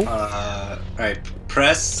 Oh? Alright.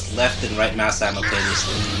 Press left and right mouse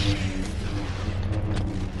simultaneously.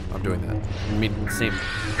 I'm doing that. I mean, same.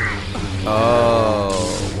 Oh,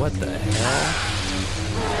 what the hell?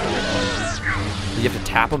 You have to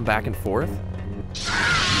tap them back and forth? Oh,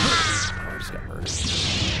 I just got murdered.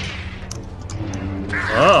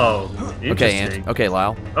 Oh, Okay, interesting. okay,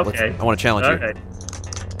 Lyle. Okay. I want to challenge Okay. you.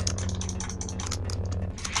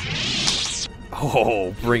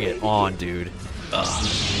 Oh, bring it on, dude.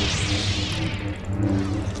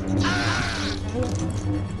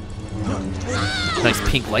 Nice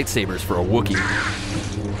pink lightsabers for a Wookiee.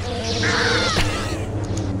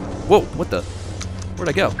 Whoa, what the? Where'd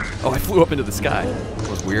I go? Oh, I flew up into the sky. That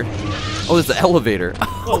was weird. Oh, there's the elevator.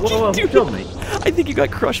 Whoa, whoa, whoa, Dude, who killed me? I think you got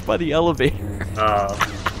crushed by the elevator. Oh.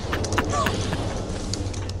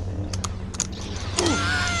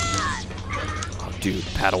 Oh, dude,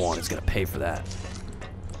 Padawan is gonna pay for that.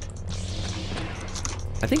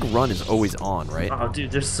 I think run is always on, right? Oh,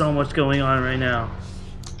 dude, there's so much going on right now.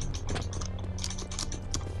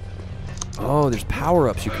 Oh, there's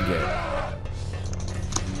power-ups you can get.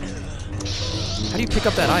 How do you pick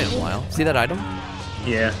up that item, Lyle? See that item?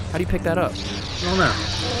 Yeah. How do you pick that up? I don't know.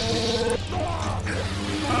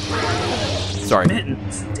 Sorry.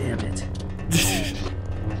 Mittens, damn it.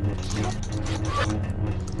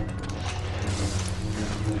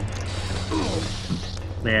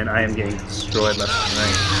 Man, I am getting destroyed left and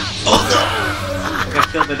right. Oh no! I got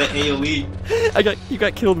killed by the AoE. You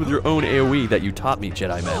got killed with your own AoE that you taught me,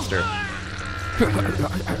 Jedi Master.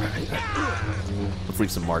 Let's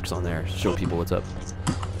leave some marks on there. Show people what's up.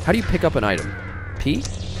 How do you pick up an item? P?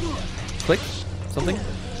 Click? Something?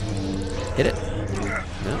 Hit it?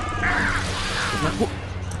 No?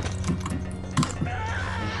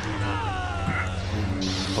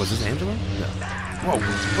 Oh, is this Angela? No. Whoa,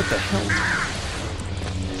 what the hell?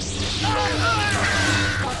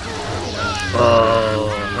 Oh,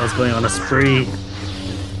 I was going on a spree.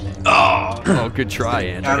 Oh! Oh, good try,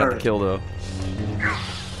 Ange. I got the kill, though.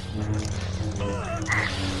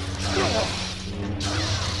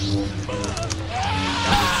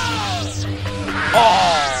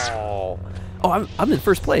 Oh! Oh, I'm in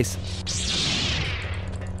first place.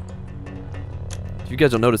 You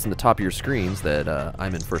guys will notice in the top of your screens that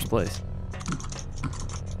I'm in first place.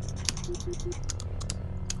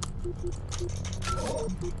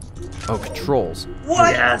 Oh, controls.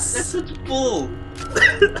 What? Yes. That's such bull.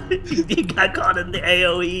 You got caught in the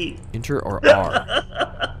AoE. Enter or R?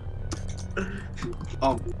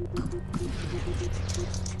 Oh.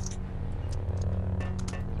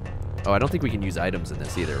 Oh, I don't think we can use items in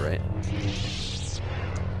this either, right?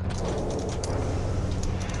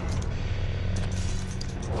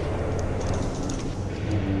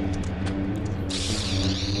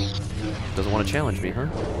 Doesn't want to challenge me, huh?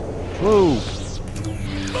 Whoa!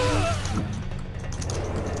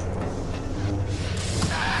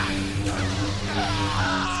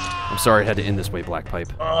 I'm sorry I had to end this way, Black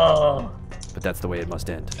Pipe. Oh. But that's the way it must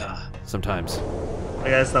end. Sometimes. I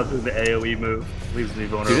gotta stop doing the AoE move. Leaves me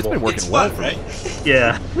vulnerable. Dude, it's been working It's well fun, for me. right?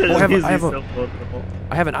 Yeah. Oh, I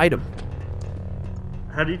I have an item.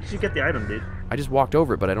 How did you get the item, dude? I just walked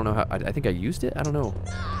over it, but I don't know how. I think I used it? I don't know.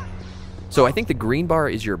 So I think the green bar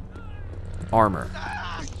is your armor.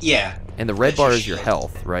 Yeah. And the red bar is your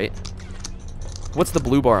health, right? What's the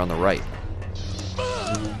blue bar on the right?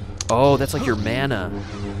 Oh, that's like your mana.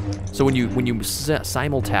 So when you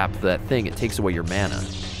simul tap that thing, it takes away your mana.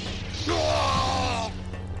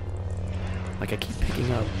 Like I keep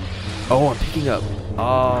picking up. Oh, I'm picking up.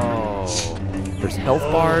 Oh, there's health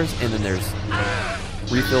bars and then there's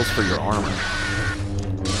refills for your armor.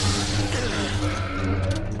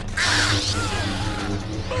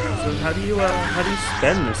 So how do you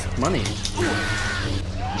spend this money?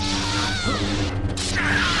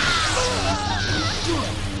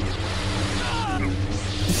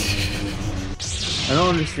 I don't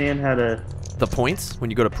understand how to The points when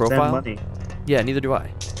you go to spend profile. money. Yeah, neither do I.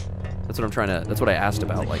 That's what I'm trying to. That's what I asked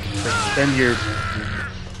about. Like, Spend your.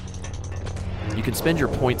 you can spend your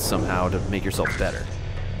points somehow to make yourself better.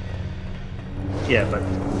 Yeah, but.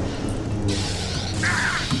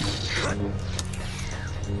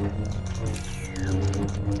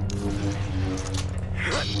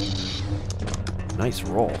 Nice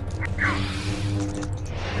roll.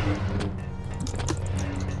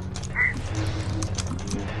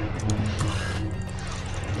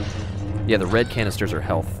 Yeah, the red canisters are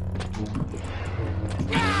health.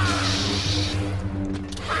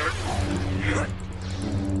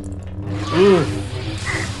 Ooh.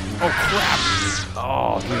 Oh crap!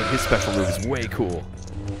 Oh, dude, his special move is way cool.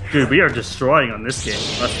 Dude, we are destroying on this game.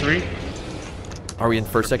 Us three. Are we in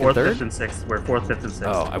first, second, Fourth, third? fifth, and sixth. We're fourth, fifth, and sixth.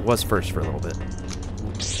 Oh, I was first for a little bit.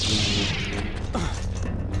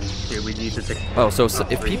 Dude, we need to take. Oh, so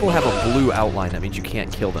if people have a blue outline, that means you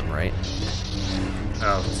can't kill them, right?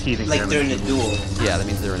 Oh, it's heating Like damage. they're in a duel. Yeah, that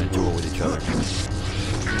means they're in a duel with each other.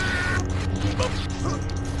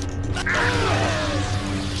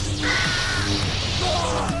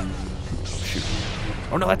 Shoot.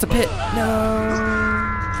 Oh no, that's a pit! No!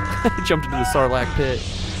 I jumped into the Sarlacc pit.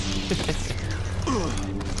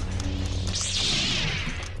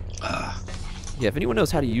 Yeah, if anyone knows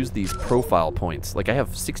how to use these profile points, like I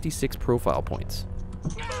have 66 profile points.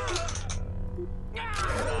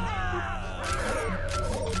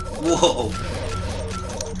 Whoa.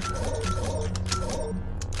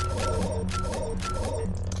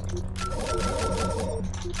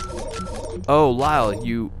 Oh, Lyle,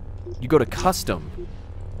 you go to custom.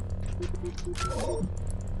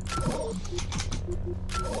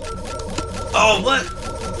 Oh, what?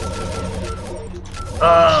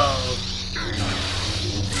 Oh.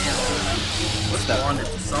 What's that? Wanted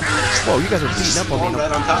something. Whoa, you guys are beating up on me.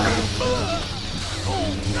 Right on top of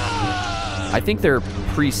him. I think they're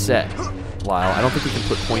preset, Lyle. I don't think we can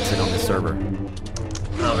put points in on this server.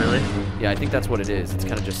 Oh, really? Yeah, I think that's what it is. It's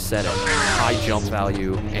kind of just set at high jump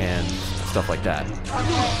value and stuff like that.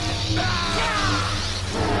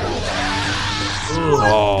 Ooh.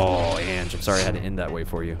 Oh, Ange, I'm sorry I had to end that way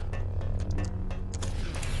for you.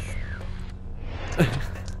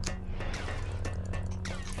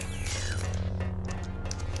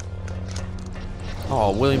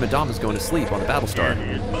 Oh, William Adama's going to sleep on the Battlestar.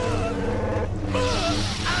 Yeah, dude.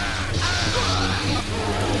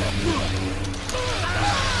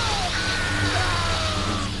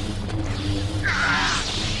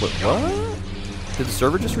 What? Did the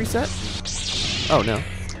server just reset? Oh, no.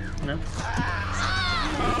 No?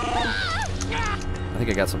 I think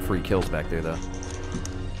I got some free kills back there, though.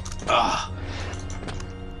 Ah.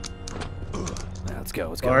 Yeah, let's go,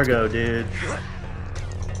 let's go. Fargo, dude.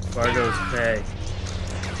 Fargo's pay.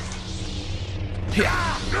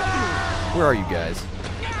 Where are you guys?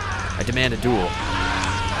 I demand a duel.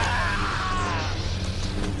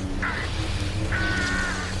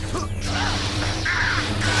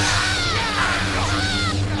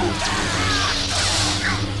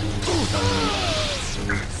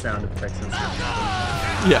 Sound effects and stuff.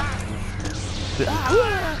 Yeah.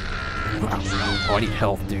 Oh, I need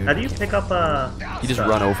health, dude. How do you pick up You just stuff?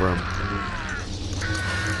 run over him.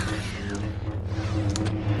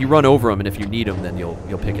 You run over him, and if you need him, then you'll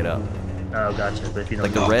pick it up. Oh, gotcha. But if you don't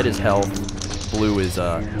Like the red is health, blue is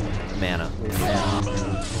mana.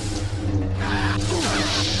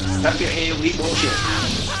 Stop your AoE bullshit.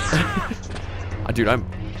 Dude, I'm.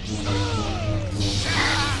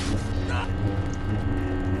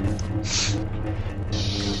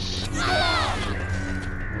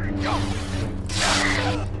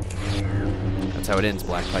 how it ends,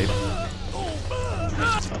 Black Pipe.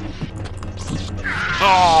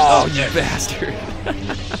 Oh, you bastard.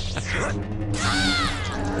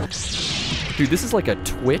 Dude, this is like a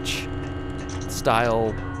Twitch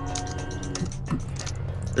style.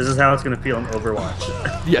 This is how it's gonna feel in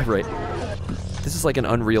Overwatch. Yeah, right. This is like an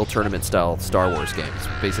Unreal Tournament style Star Wars game. It's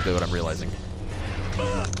basically what I'm realizing.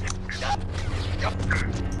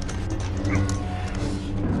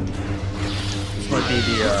 This might be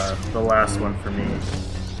the last one for me,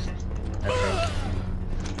 I think.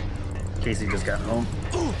 Casey just got home.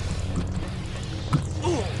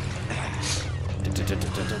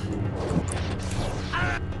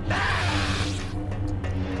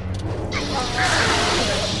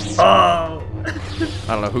 Oh! I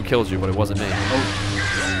don't know who killed you, but it wasn't me.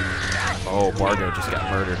 Oh, Bargo just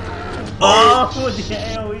got murdered. Oh, the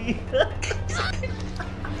AoE!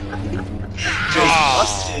 Chase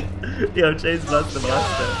busted. Yo, Chase busted.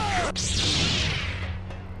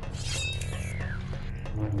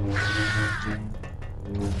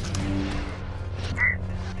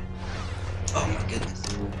 Oh my goodness.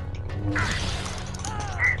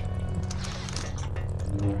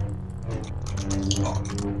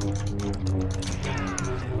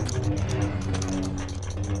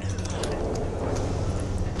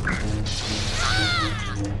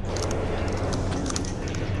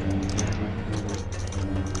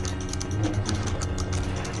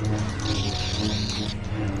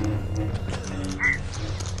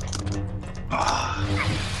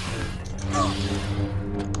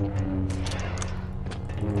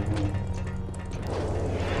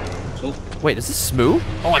 Wait, is this Smoo?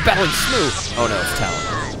 Oh, I'm battling Smoo! Oh no, it's Talon.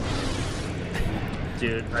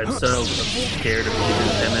 Dude, I'm so scared of being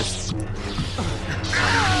a chemist.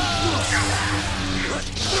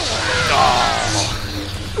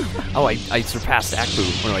 Oh, I surpassed Akbu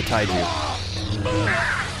when I tied you.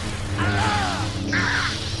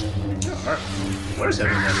 Where's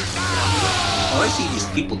everybody? Oh, I see these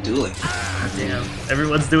people dueling. Damn,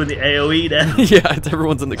 everyone's doing the AoE now. Yeah,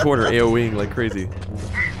 everyone's in the corner AoEing like crazy.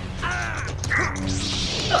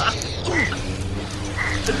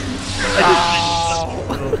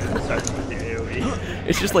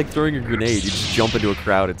 It's just like throwing a grenade. You just jump into a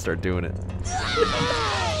crowd and start doing it.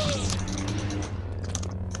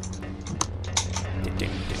 Ding, ding,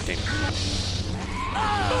 ding, ding.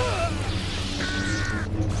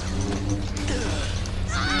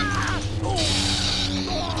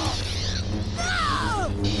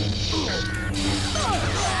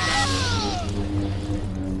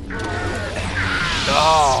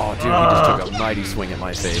 Oh, dude, he just took a mighty swing at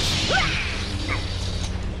my face.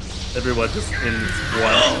 Everyone just in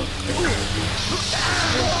one.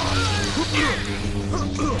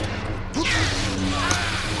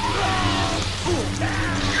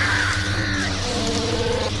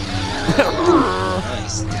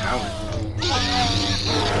 Nice talent.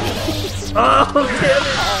 Oh, damn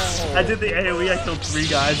it! I did the AoE, I killed 3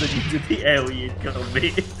 guys, and you did the AoE and killed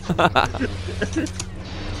me.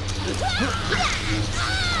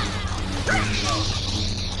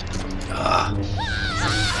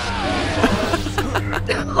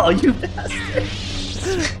 Oh, you bastard!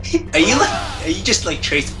 Are you just like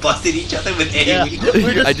Trace busting each other with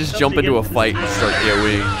AoE? Yeah. I just jump into a fight and start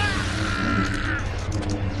AoEing.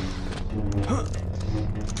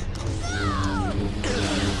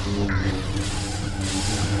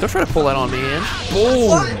 Don't try to pull that on me, man. Boom!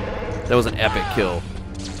 What? That was an epic kill.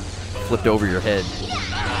 Flipped over your head.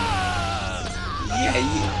 Yeah,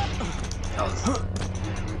 that was...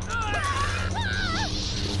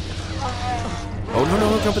 Oh, no,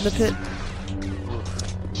 no, jump in the pit.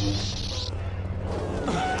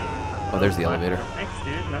 Oh, there's the elevator. Thanks,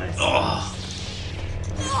 dude. Nice. Oh.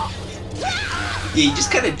 Yeah, you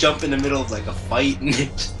just kind of jump in the middle of like a fight and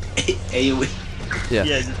just AoE. Yeah.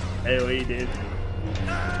 Yeah, just AoE, dude.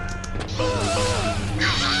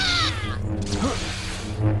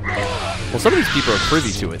 Well, some of these people are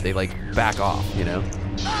privy to it. They, like, back off, you know?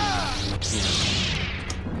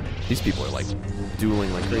 These people are, like,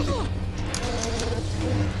 dueling like crazy.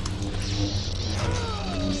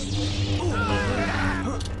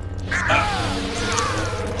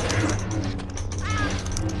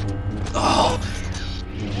 Oh.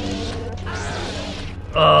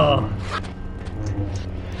 Oh.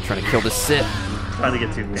 Trying to kill the Sith. Trying to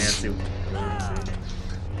get too fancy.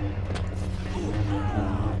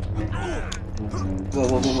 Whoa,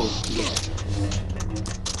 whoa, whoa, whoa. Yeah.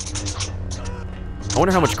 I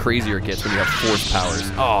wonder how much crazier it gets when you have force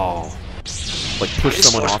powers. Oh. Like push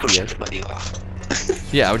someone off the edge.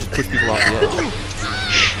 Yeah, I would just push people off the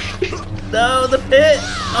edge. No, the pit!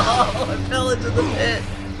 Oh, I fell into the pit.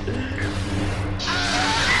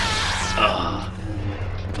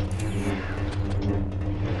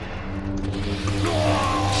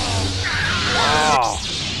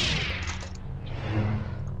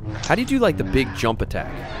 How do you do like the big jump attack?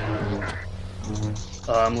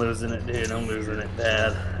 Oh, I'm losing it, dude. I'm losing it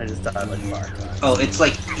bad. I just died like 5 times. Oh, it's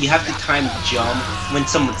like you have to time jump when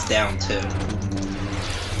someone's down too.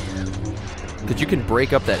 Because you can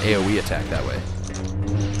break up that AoE attack that way.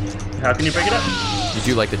 How can you break it up? You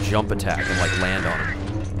do like the jump attack and like land on him.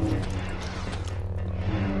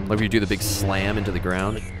 Like when you do the big slam into the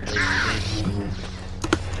ground.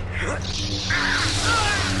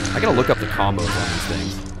 I gotta look up the combos on these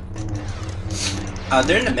things.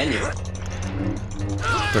 They're in the menu.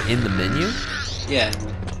 They're in the menu? Yeah.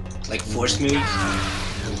 Like force moves.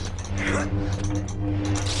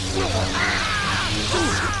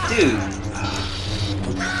 Dude.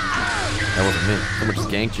 That wasn't me. Someone just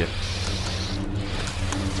ganked you.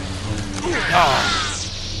 Oh.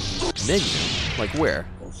 Menu? Like where?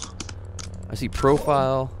 I see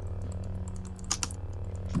profile.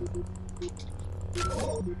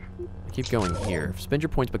 Keep going here. Spend your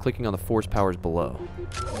points by clicking on the force powers below.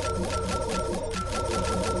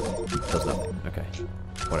 Does nothing. Okay.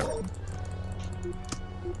 Whatever.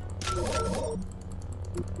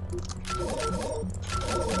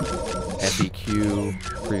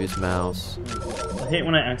 FEQ, previous mouse. I hate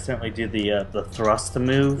when I accidentally do the thrust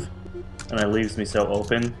move, and it leaves me so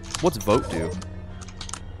open. What's vote do?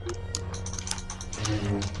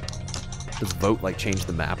 Does vote like change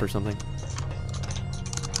the map or something?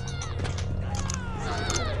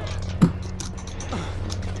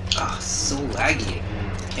 Oh, so laggy.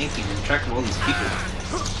 Can't keep track of all these people.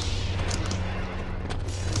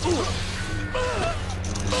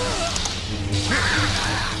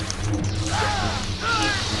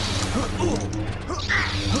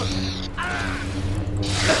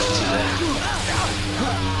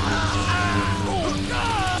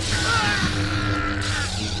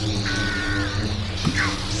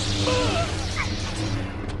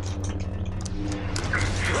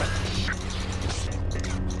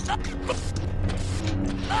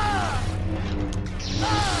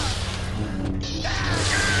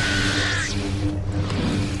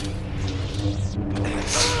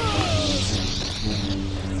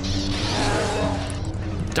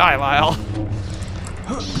 Die, Lyle!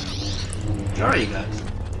 You already got it.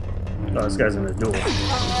 Oh, this guy's in the door.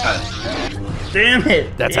 Got it. Damn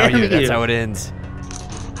it! That's Damn how you. you. That's how it ends.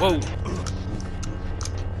 Whoa!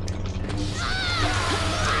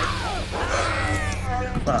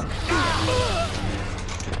 Fuck.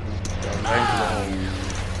 Right into the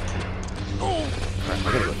hole. Crap, I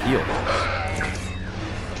gotta go heal.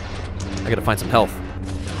 I gotta find some health.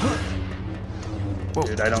 Whoa.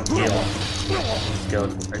 Dude, I don't heal. I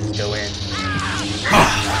just go in.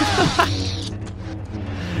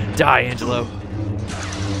 Die, Angelo.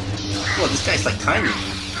 Whoa, this guy's like tiny.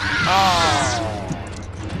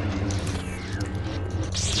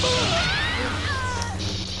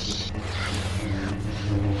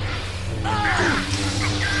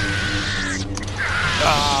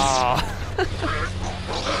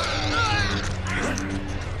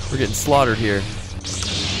 We're getting slaughtered here.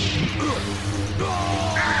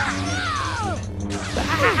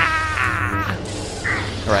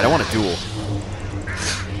 Alright, I want a duel.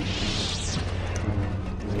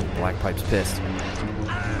 Black Pipe's pissed.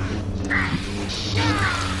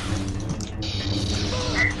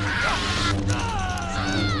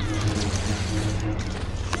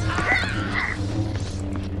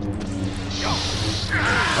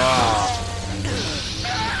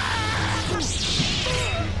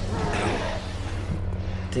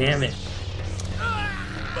 Damn it.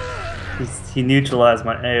 He neutralized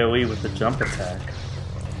my AoE with the jump attack.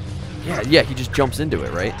 Yeah, he just jumps into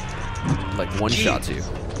it, right? Like one-shots you.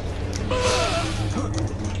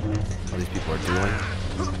 All these people are dueling.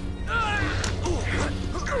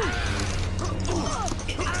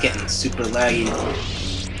 It's getting super laggy.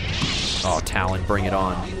 Oh, Talon, bring it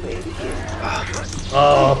on.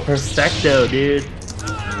 Oh, perfecto, dude.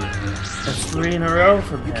 That's 3 in a row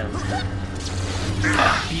from him.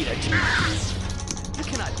 Beat it. You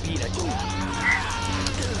cannot beat it.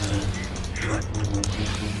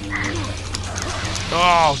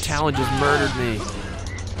 Oh, Talon just murdered me.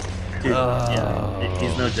 Dude, yeah,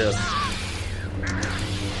 he's no joke.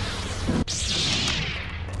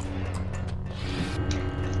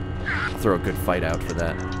 I'll throw a good fight out for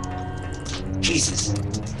that. Jesus.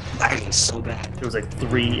 Lagging so bad. There was like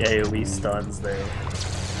 3 AoE stuns there.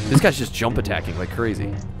 This guy's just jump attacking like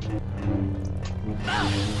crazy.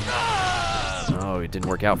 Oh, it didn't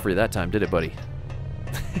work out for you that time, did it, buddy?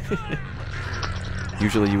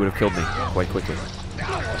 Usually you would have killed me quite quickly.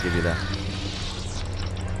 I'll give you that.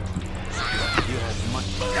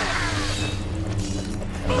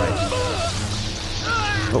 Right.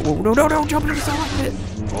 Oh, oh, no, no, no, jump into the Starlight Pit.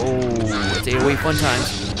 Oh, it's AOE fun times.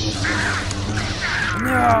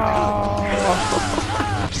 No!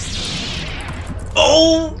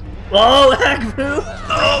 Oh! Oh, Hackboo!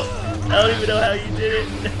 Oh! I don't even know how you did it.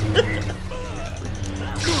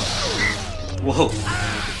 Whoa.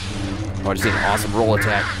 Oh, I just did an awesome roll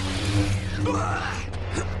attack.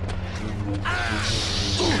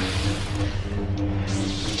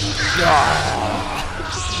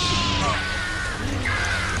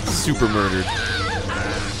 Super murdered.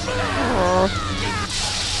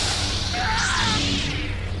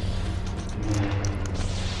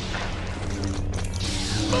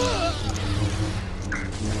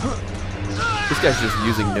 This guy's just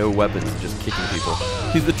using no weapons and just kicking people.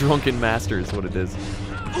 He's the drunken master is what it is.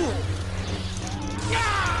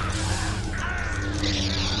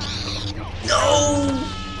 No!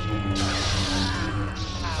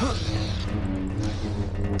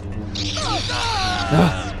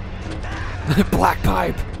 Black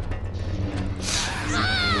pipe!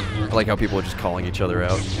 I like how people are just calling each other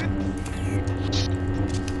out.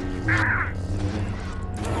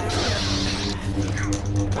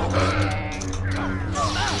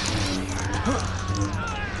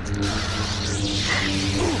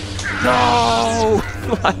 No!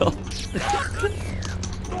 Lyle.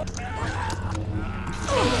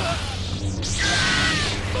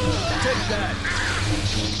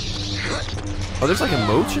 Oh, there's like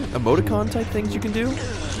emoticon type things you can do?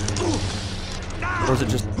 Or is it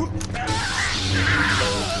just...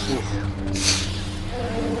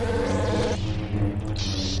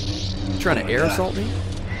 You trying to air assault me?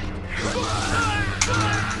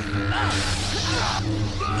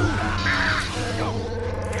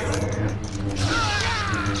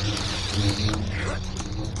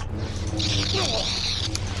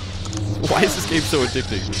 Why is this game so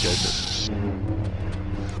addicting? This guy said.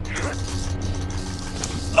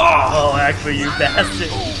 Oh, actually, you bastard!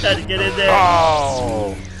 You tried to get in there.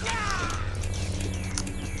 Oh!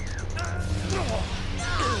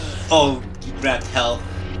 Oh, you grabbed hell.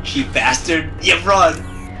 You bastard. You run!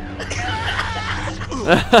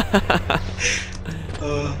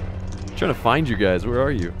 Trying to find you guys. Where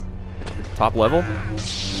are you? Top level?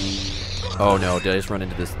 Oh no, did I just run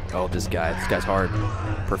into this? Oh, this guy. This guy's hard.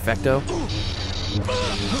 Perfecto?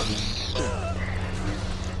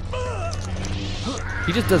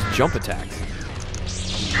 He just does jump attacks.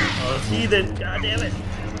 Oh, heathen! God damn it!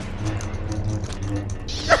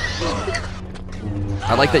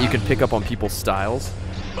 I like that you can pick up on people's styles.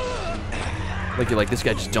 Like you're like, this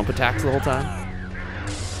guy just jump attacks the whole time.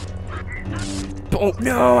 Oh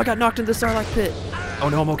no, I got knocked into the Starlight Pit. Oh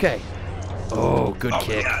no, I'm okay. Oh, good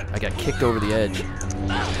kick. God. I got kicked over the edge.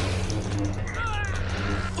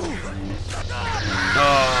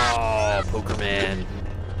 Oh, Poker Man.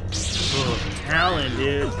 Oh, Talon,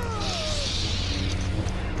 dude.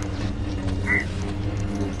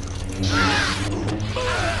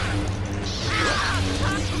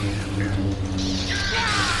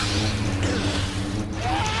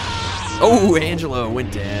 Oh, Angelo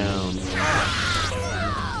went down.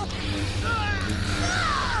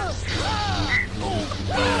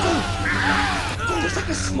 There's like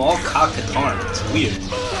a small cock katana. It's weird.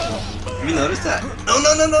 Have you noticed that? No,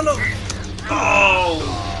 no, no, no, no!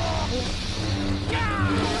 Oh!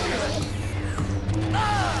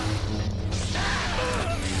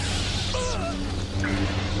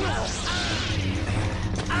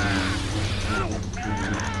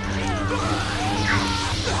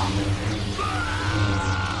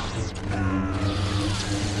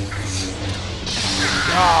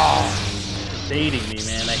 Baiting me,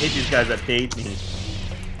 man. I hate these guys that bait me.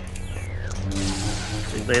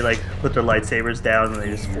 They like put their lightsabers down and they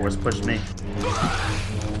just force push me.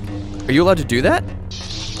 Are you allowed to do that?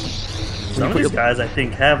 Some of these guys, I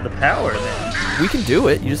think, have the power, man. We can do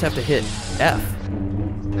it. You just have to hit F.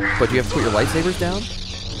 But you have to put your lightsabers down?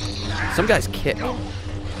 Some guys kick.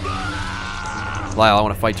 Lyle, I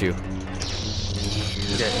want to fight you.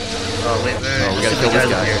 Okay. Oh, wait, wait. Oh, we gotta kill this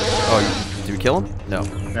guy. Here. Oh, did we kill him? No.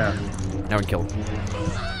 No. Now we can kill him.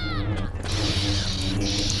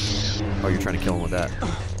 Oh, you're trying to kill him with that.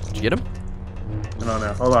 Did you get him? No,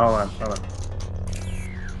 no. Hold on.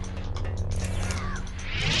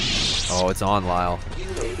 Oh, it's on, Lyle.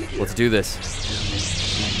 Let's do this.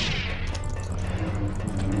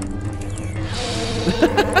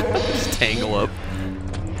 Just tangle up.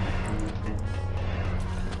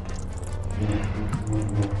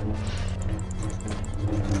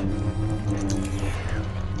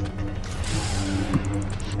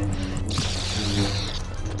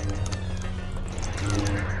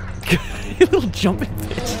 You little jumping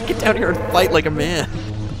bitch. Get down here and fight like a man.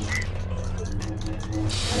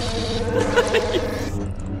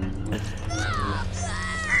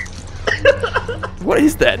 What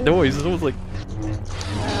is that noise? It's almost like...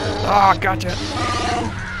 Ah, gotcha!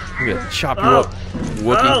 I'm gonna chop you up,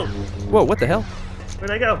 Wookie. Oh. Whoa, what the hell?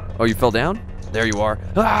 Where'd I go? Oh, you fell down? There you are.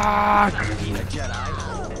 Ah! Beat a Jedi.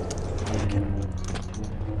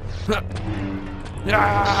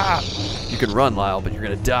 Ah! You can run, Lyle, but you're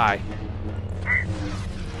gonna die.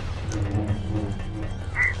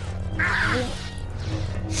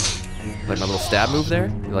 Like my little stab move there?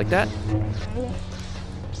 You like that?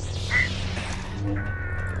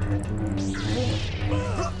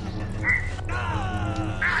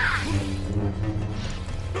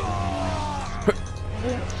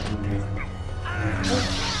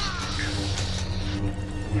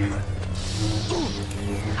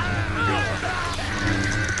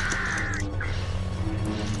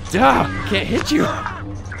 Ah! Can't hit you!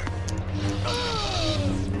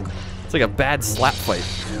 It's like a bad slap fight.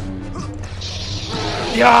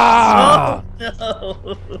 Yeah!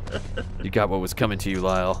 No. You got what was coming to you,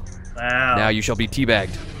 Lyle. Wow. Now you shall be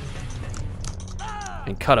teabagged.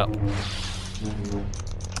 And cut up.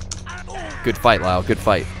 Good fight, Lyle. Good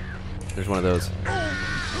fight. There's one of those.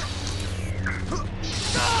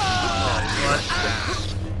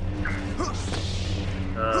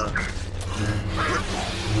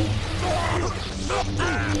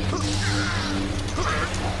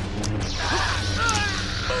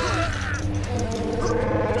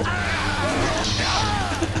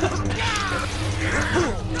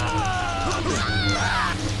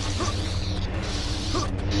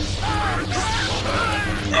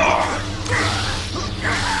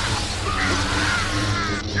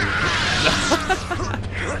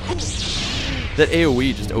 That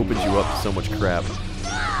AoE just opens you up to so much crap.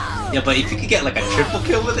 Yeah, but if you could get like a triple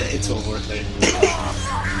kill with it, it's all worth it.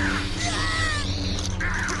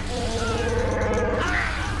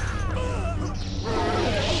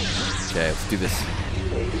 Okay, let's do this.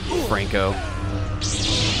 Franco.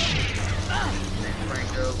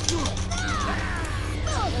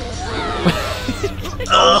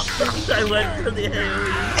 Oh, I went for the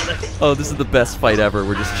AoE. Oh, this is the best fight ever.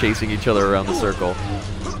 We're just chasing each other around the circle.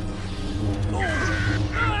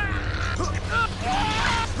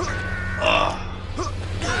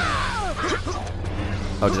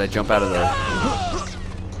 Oh, did I jump out of the...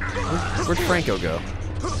 Where'd Franco go?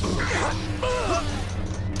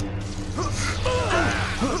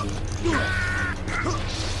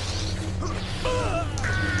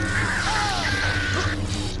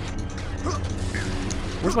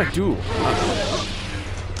 Where's my duel?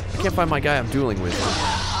 I can't find my guy I'm dueling with.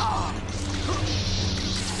 Oh,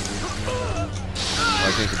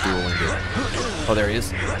 I think the duel ended. Oh, there he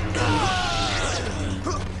is.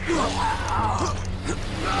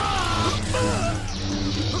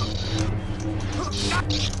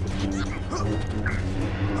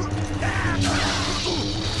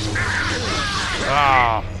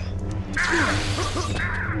 Ah!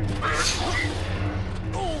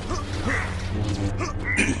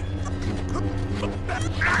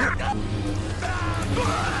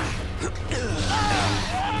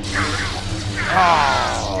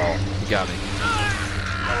 Oh, you got me.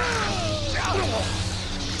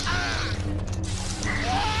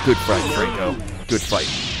 Good fight, Franco. Good fight.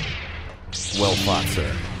 Well fought,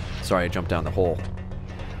 sir. Sorry I jumped down the hole.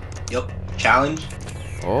 Yup. Challenge.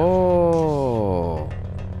 Oh.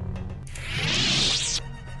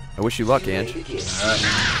 I wish you luck, Ange.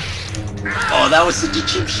 Oh, that was such a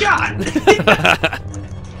cheap shot.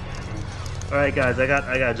 All right, guys, I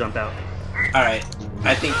gotta jump out. All right.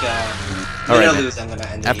 I think All right, I man. lose. I'm gonna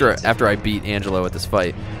end. After I beat Angelo at this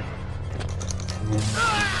fight,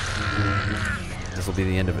 this will be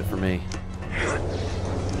the end of it for me.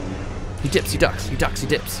 He dips, he ducks, he ducks, he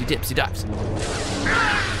dips, he dips, he ducks.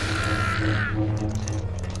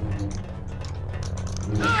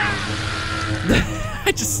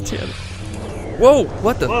 I just stand. Whoa!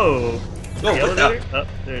 What the? Whoa! Oh, The what the- elevator? Oh,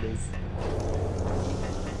 there it is.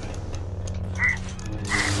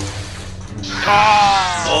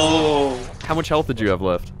 Oh, How much health did you have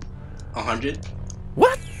left? 100.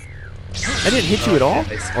 What? I didn't hit you at all?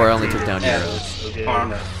 Yeah, Or I only took down your Yeah. arrows? Okay.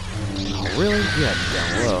 Armor. Oh, really? Yeah,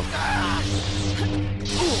 down low.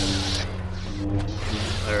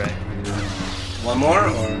 All right. One more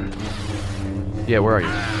or Yeah, where are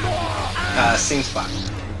you? same spot.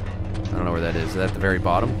 I don't know where that is. Is that at the very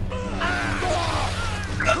bottom?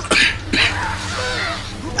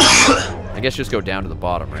 I guess just go down to the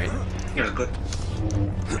bottom, right? Here, good.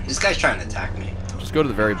 This guy's trying to attack me. Just go to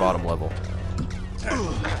the very bottom level.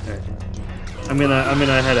 I'm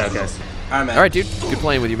gonna head out, guys. All right, man. All right, dude. Good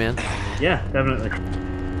playing with you, man. Yeah, definitely.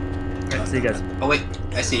 See you guys. Oh wait,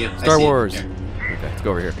 I see you. I Star see you. Wars. Here. Okay, let's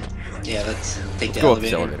go over here. Yeah, let's take the Go up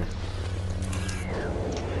this elevator.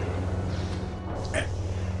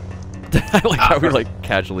 elevator. I like how we like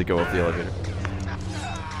casually go up the elevator.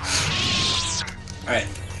 All right.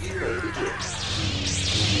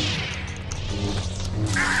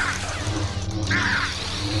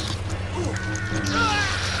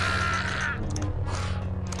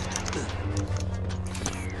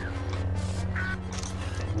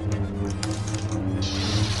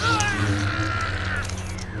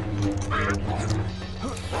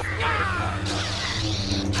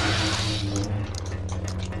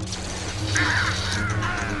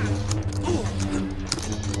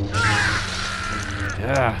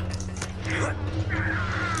 Yeah.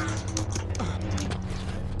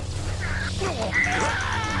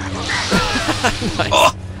 Nice.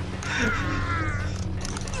 Oh.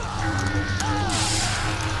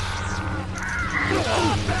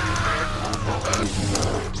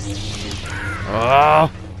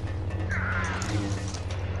 Oh.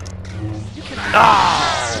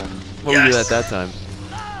 Oh. What were you at that time?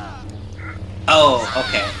 Oh,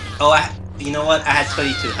 okay. Oh, you know what? I had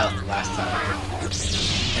 22 health last time,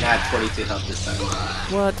 and I had 42 health this time.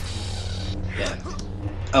 What? Yeah.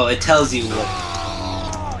 Oh, it tells you what.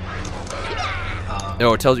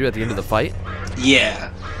 Oh, it tells you at the end of the fight?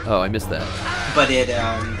 Yeah. Oh, I missed that. But it,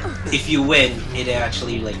 if you win, it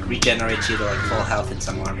actually like regenerates you to like full health and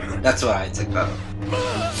some armor. That's why it's like, oh.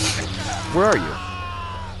 Where are you?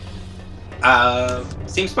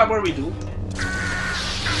 Same spot where we do.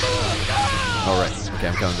 Oh, right. Okay,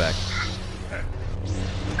 I'm coming back.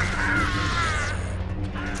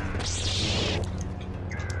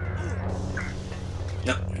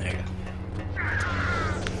 Yep, there you go.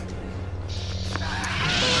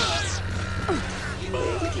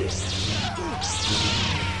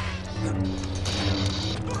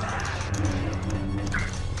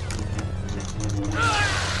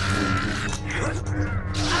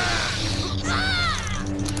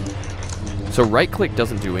 So right click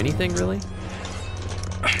doesn't do anything, really?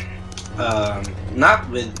 Not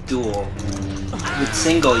with dual. With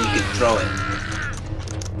single, you could throw it.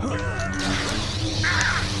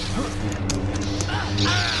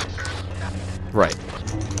 Right.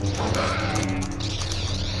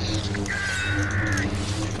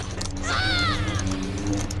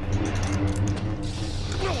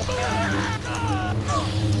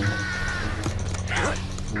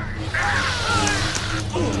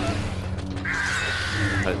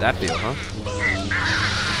 How did that feel, huh?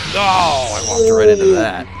 Oh, I walked right into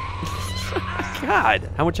that. God,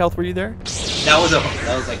 how much health were you there? That was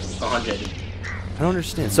like 100. I don't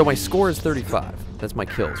understand. So my score is 35. That's my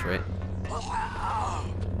kills, right?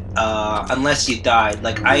 Unless you died.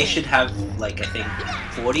 Like, I should have, like, I think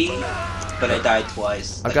 40, but I died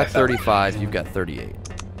twice. I've got 35, you've got 38.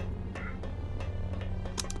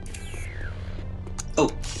 Oh.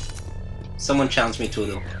 Someone challenged me to a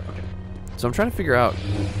duel. So I'm trying to figure out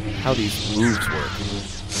how these moves work.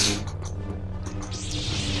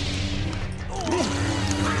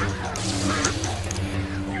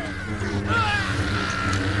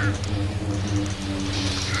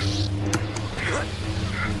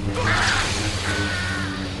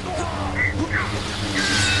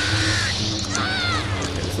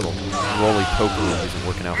 Okay, this little roly poke move isn't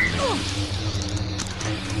working out for me.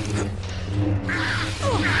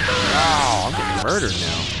 Oh, I'm getting murdered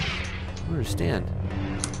now. I don't understand.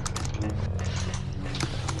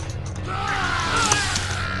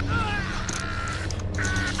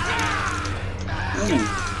 Ooh.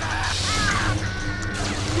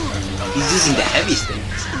 He's using the heavy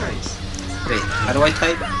stings. Nice. Wait, how do I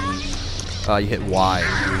type? You hit Y.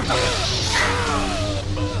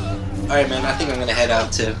 Alright, man, I think I'm gonna head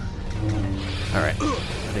out too. Alright.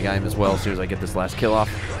 I think I am as well as soon as I get this last kill off.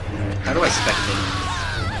 How do I spectate?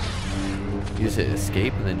 You just hit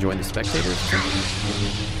escape and then join the spectators.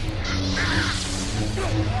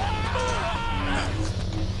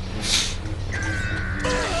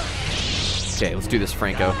 Okay, let's do this,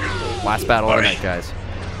 Franco. Last battle of the night, guys.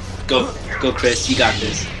 Go, Chris, you got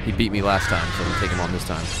this. He beat me last time, so I'm gonna take him on this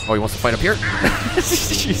time. Oh, he wants to fight up here?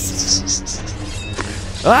 Jesus.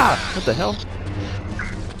 Ah! What the hell?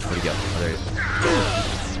 Where'd he go? Oh, there he is.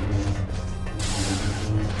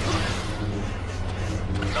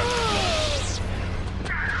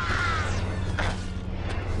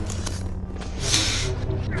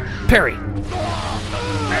 Parry!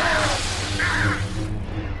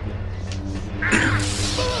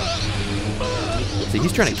 See,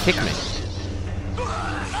 he's trying to kick me.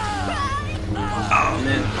 Oh,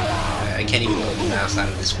 man. I can't even move the mouse out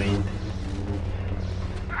of the screen.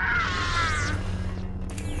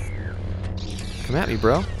 Come at me,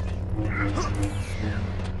 bro.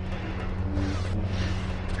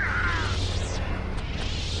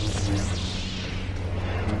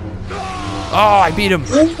 Oh, I beat him.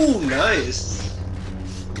 Ooh, nice.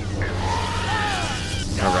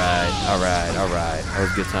 Alright. That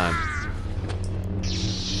was a good time.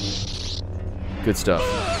 Good stuff.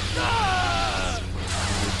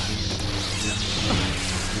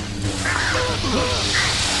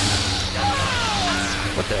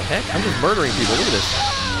 What the heck? I'm just murdering people. Look at this.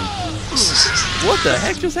 What the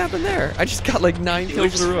heck just happened there? I just got like 9 You were kills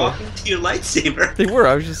in just a row. walking to your lightsaber. They were.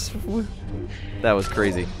 I was just... That was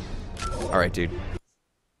crazy. Alright, dude.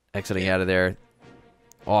 Exiting out of there.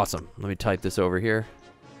 Awesome. Let me type this over here.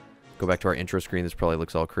 Go back to our intro screen. This probably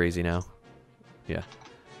looks all crazy now. Yeah.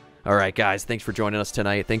 Alright, guys. Thanks for joining us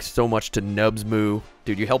tonight. Thanks so much to Nubs Moo.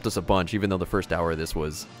 Dude, you helped us a bunch, even though the first hour of this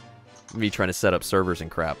was me trying to set up servers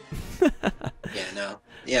and crap. Yeah, no.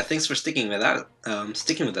 Yeah, thanks for sticking with that.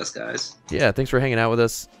 Sticking with us, guys. Yeah, thanks for hanging out with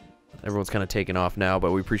us. Everyone's kind of taking off now,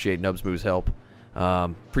 but we appreciate Nubs Moo's help.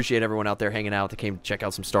 Appreciate everyone out there hanging out that came to check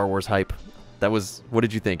out some Star Wars hype. That was... What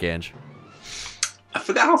did you think, Ange? I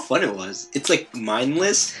forgot how fun it was. It's like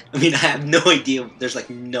mindless. I mean, I have no idea. There's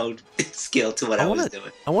like no skill to what I was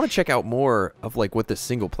doing. I want to check out more of like what the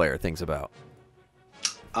single player thing's about.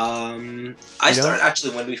 I started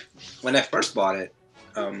actually when I first bought it.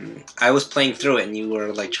 I was playing through it, and you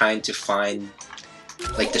were like trying to find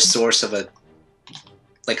like the source of a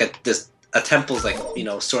temple's like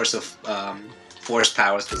source of force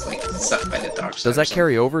powers was like sucked by the dark side. Does that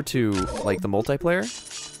carry over to like the multiplayer?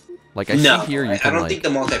 Like I see here, you can I don't like, think the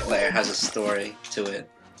multiplayer has a story to it.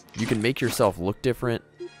 You can make yourself look different.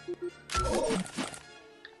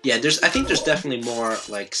 Yeah, I think there's definitely more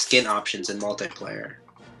like skin options in multiplayer.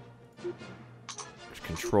 There's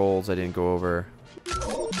controls I didn't go over.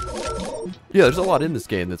 Yeah, there's a lot in this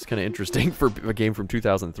game that's kind of interesting for a game from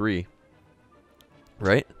 2003.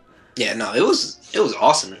 Right? Yeah, no, it was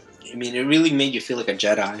awesome. I mean, it really made you feel like a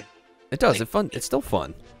Jedi. It does. It's still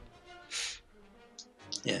fun.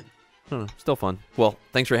 Yeah. Still fun. Well,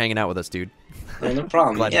 thanks for hanging out with us, dude. No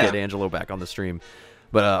problem. Glad to get Angelo back on the stream.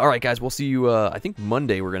 But all right, guys, we'll see you. I think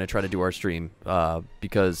Monday we're gonna try to do our stream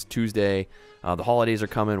because Tuesday the holidays are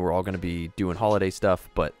coming. We're all gonna be doing holiday stuff.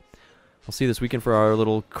 But I'll see you this weekend for our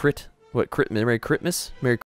little Merry Christmas.